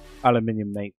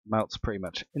 Aluminium melts pretty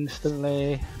much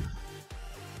instantly.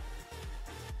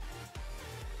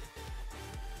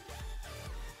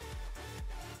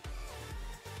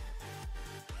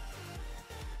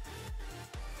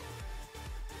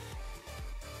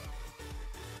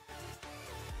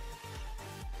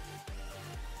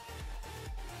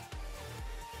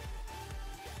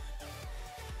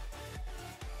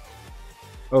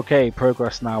 Okay,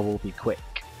 progress now will be quick.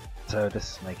 So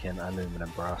this is making aluminum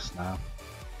brass now.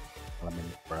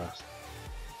 Aluminium brass.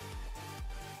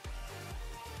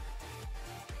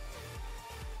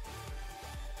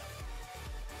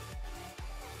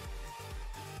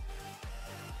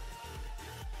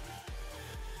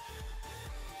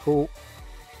 Cool.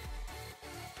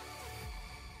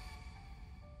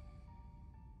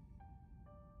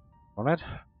 On it.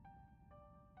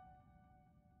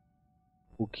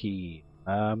 Okay.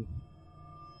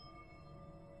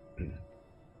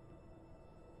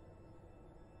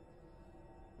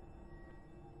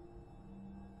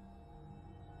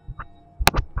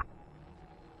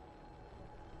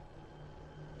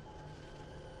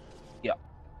 Yeah.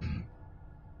 I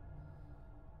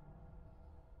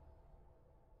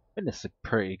think this is a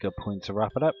pretty good point to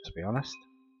wrap it up, to be honest.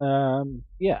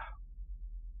 Yeah.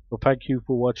 Well, thank you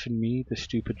for watching me, the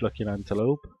stupid looking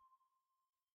antelope.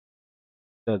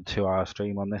 Done a 2-hour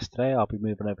stream on this today. I'll be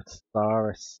moving over to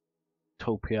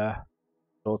Staristopia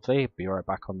shortly. Be right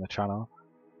back on the channel.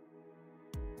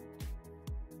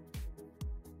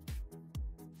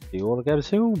 See you all again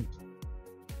soon.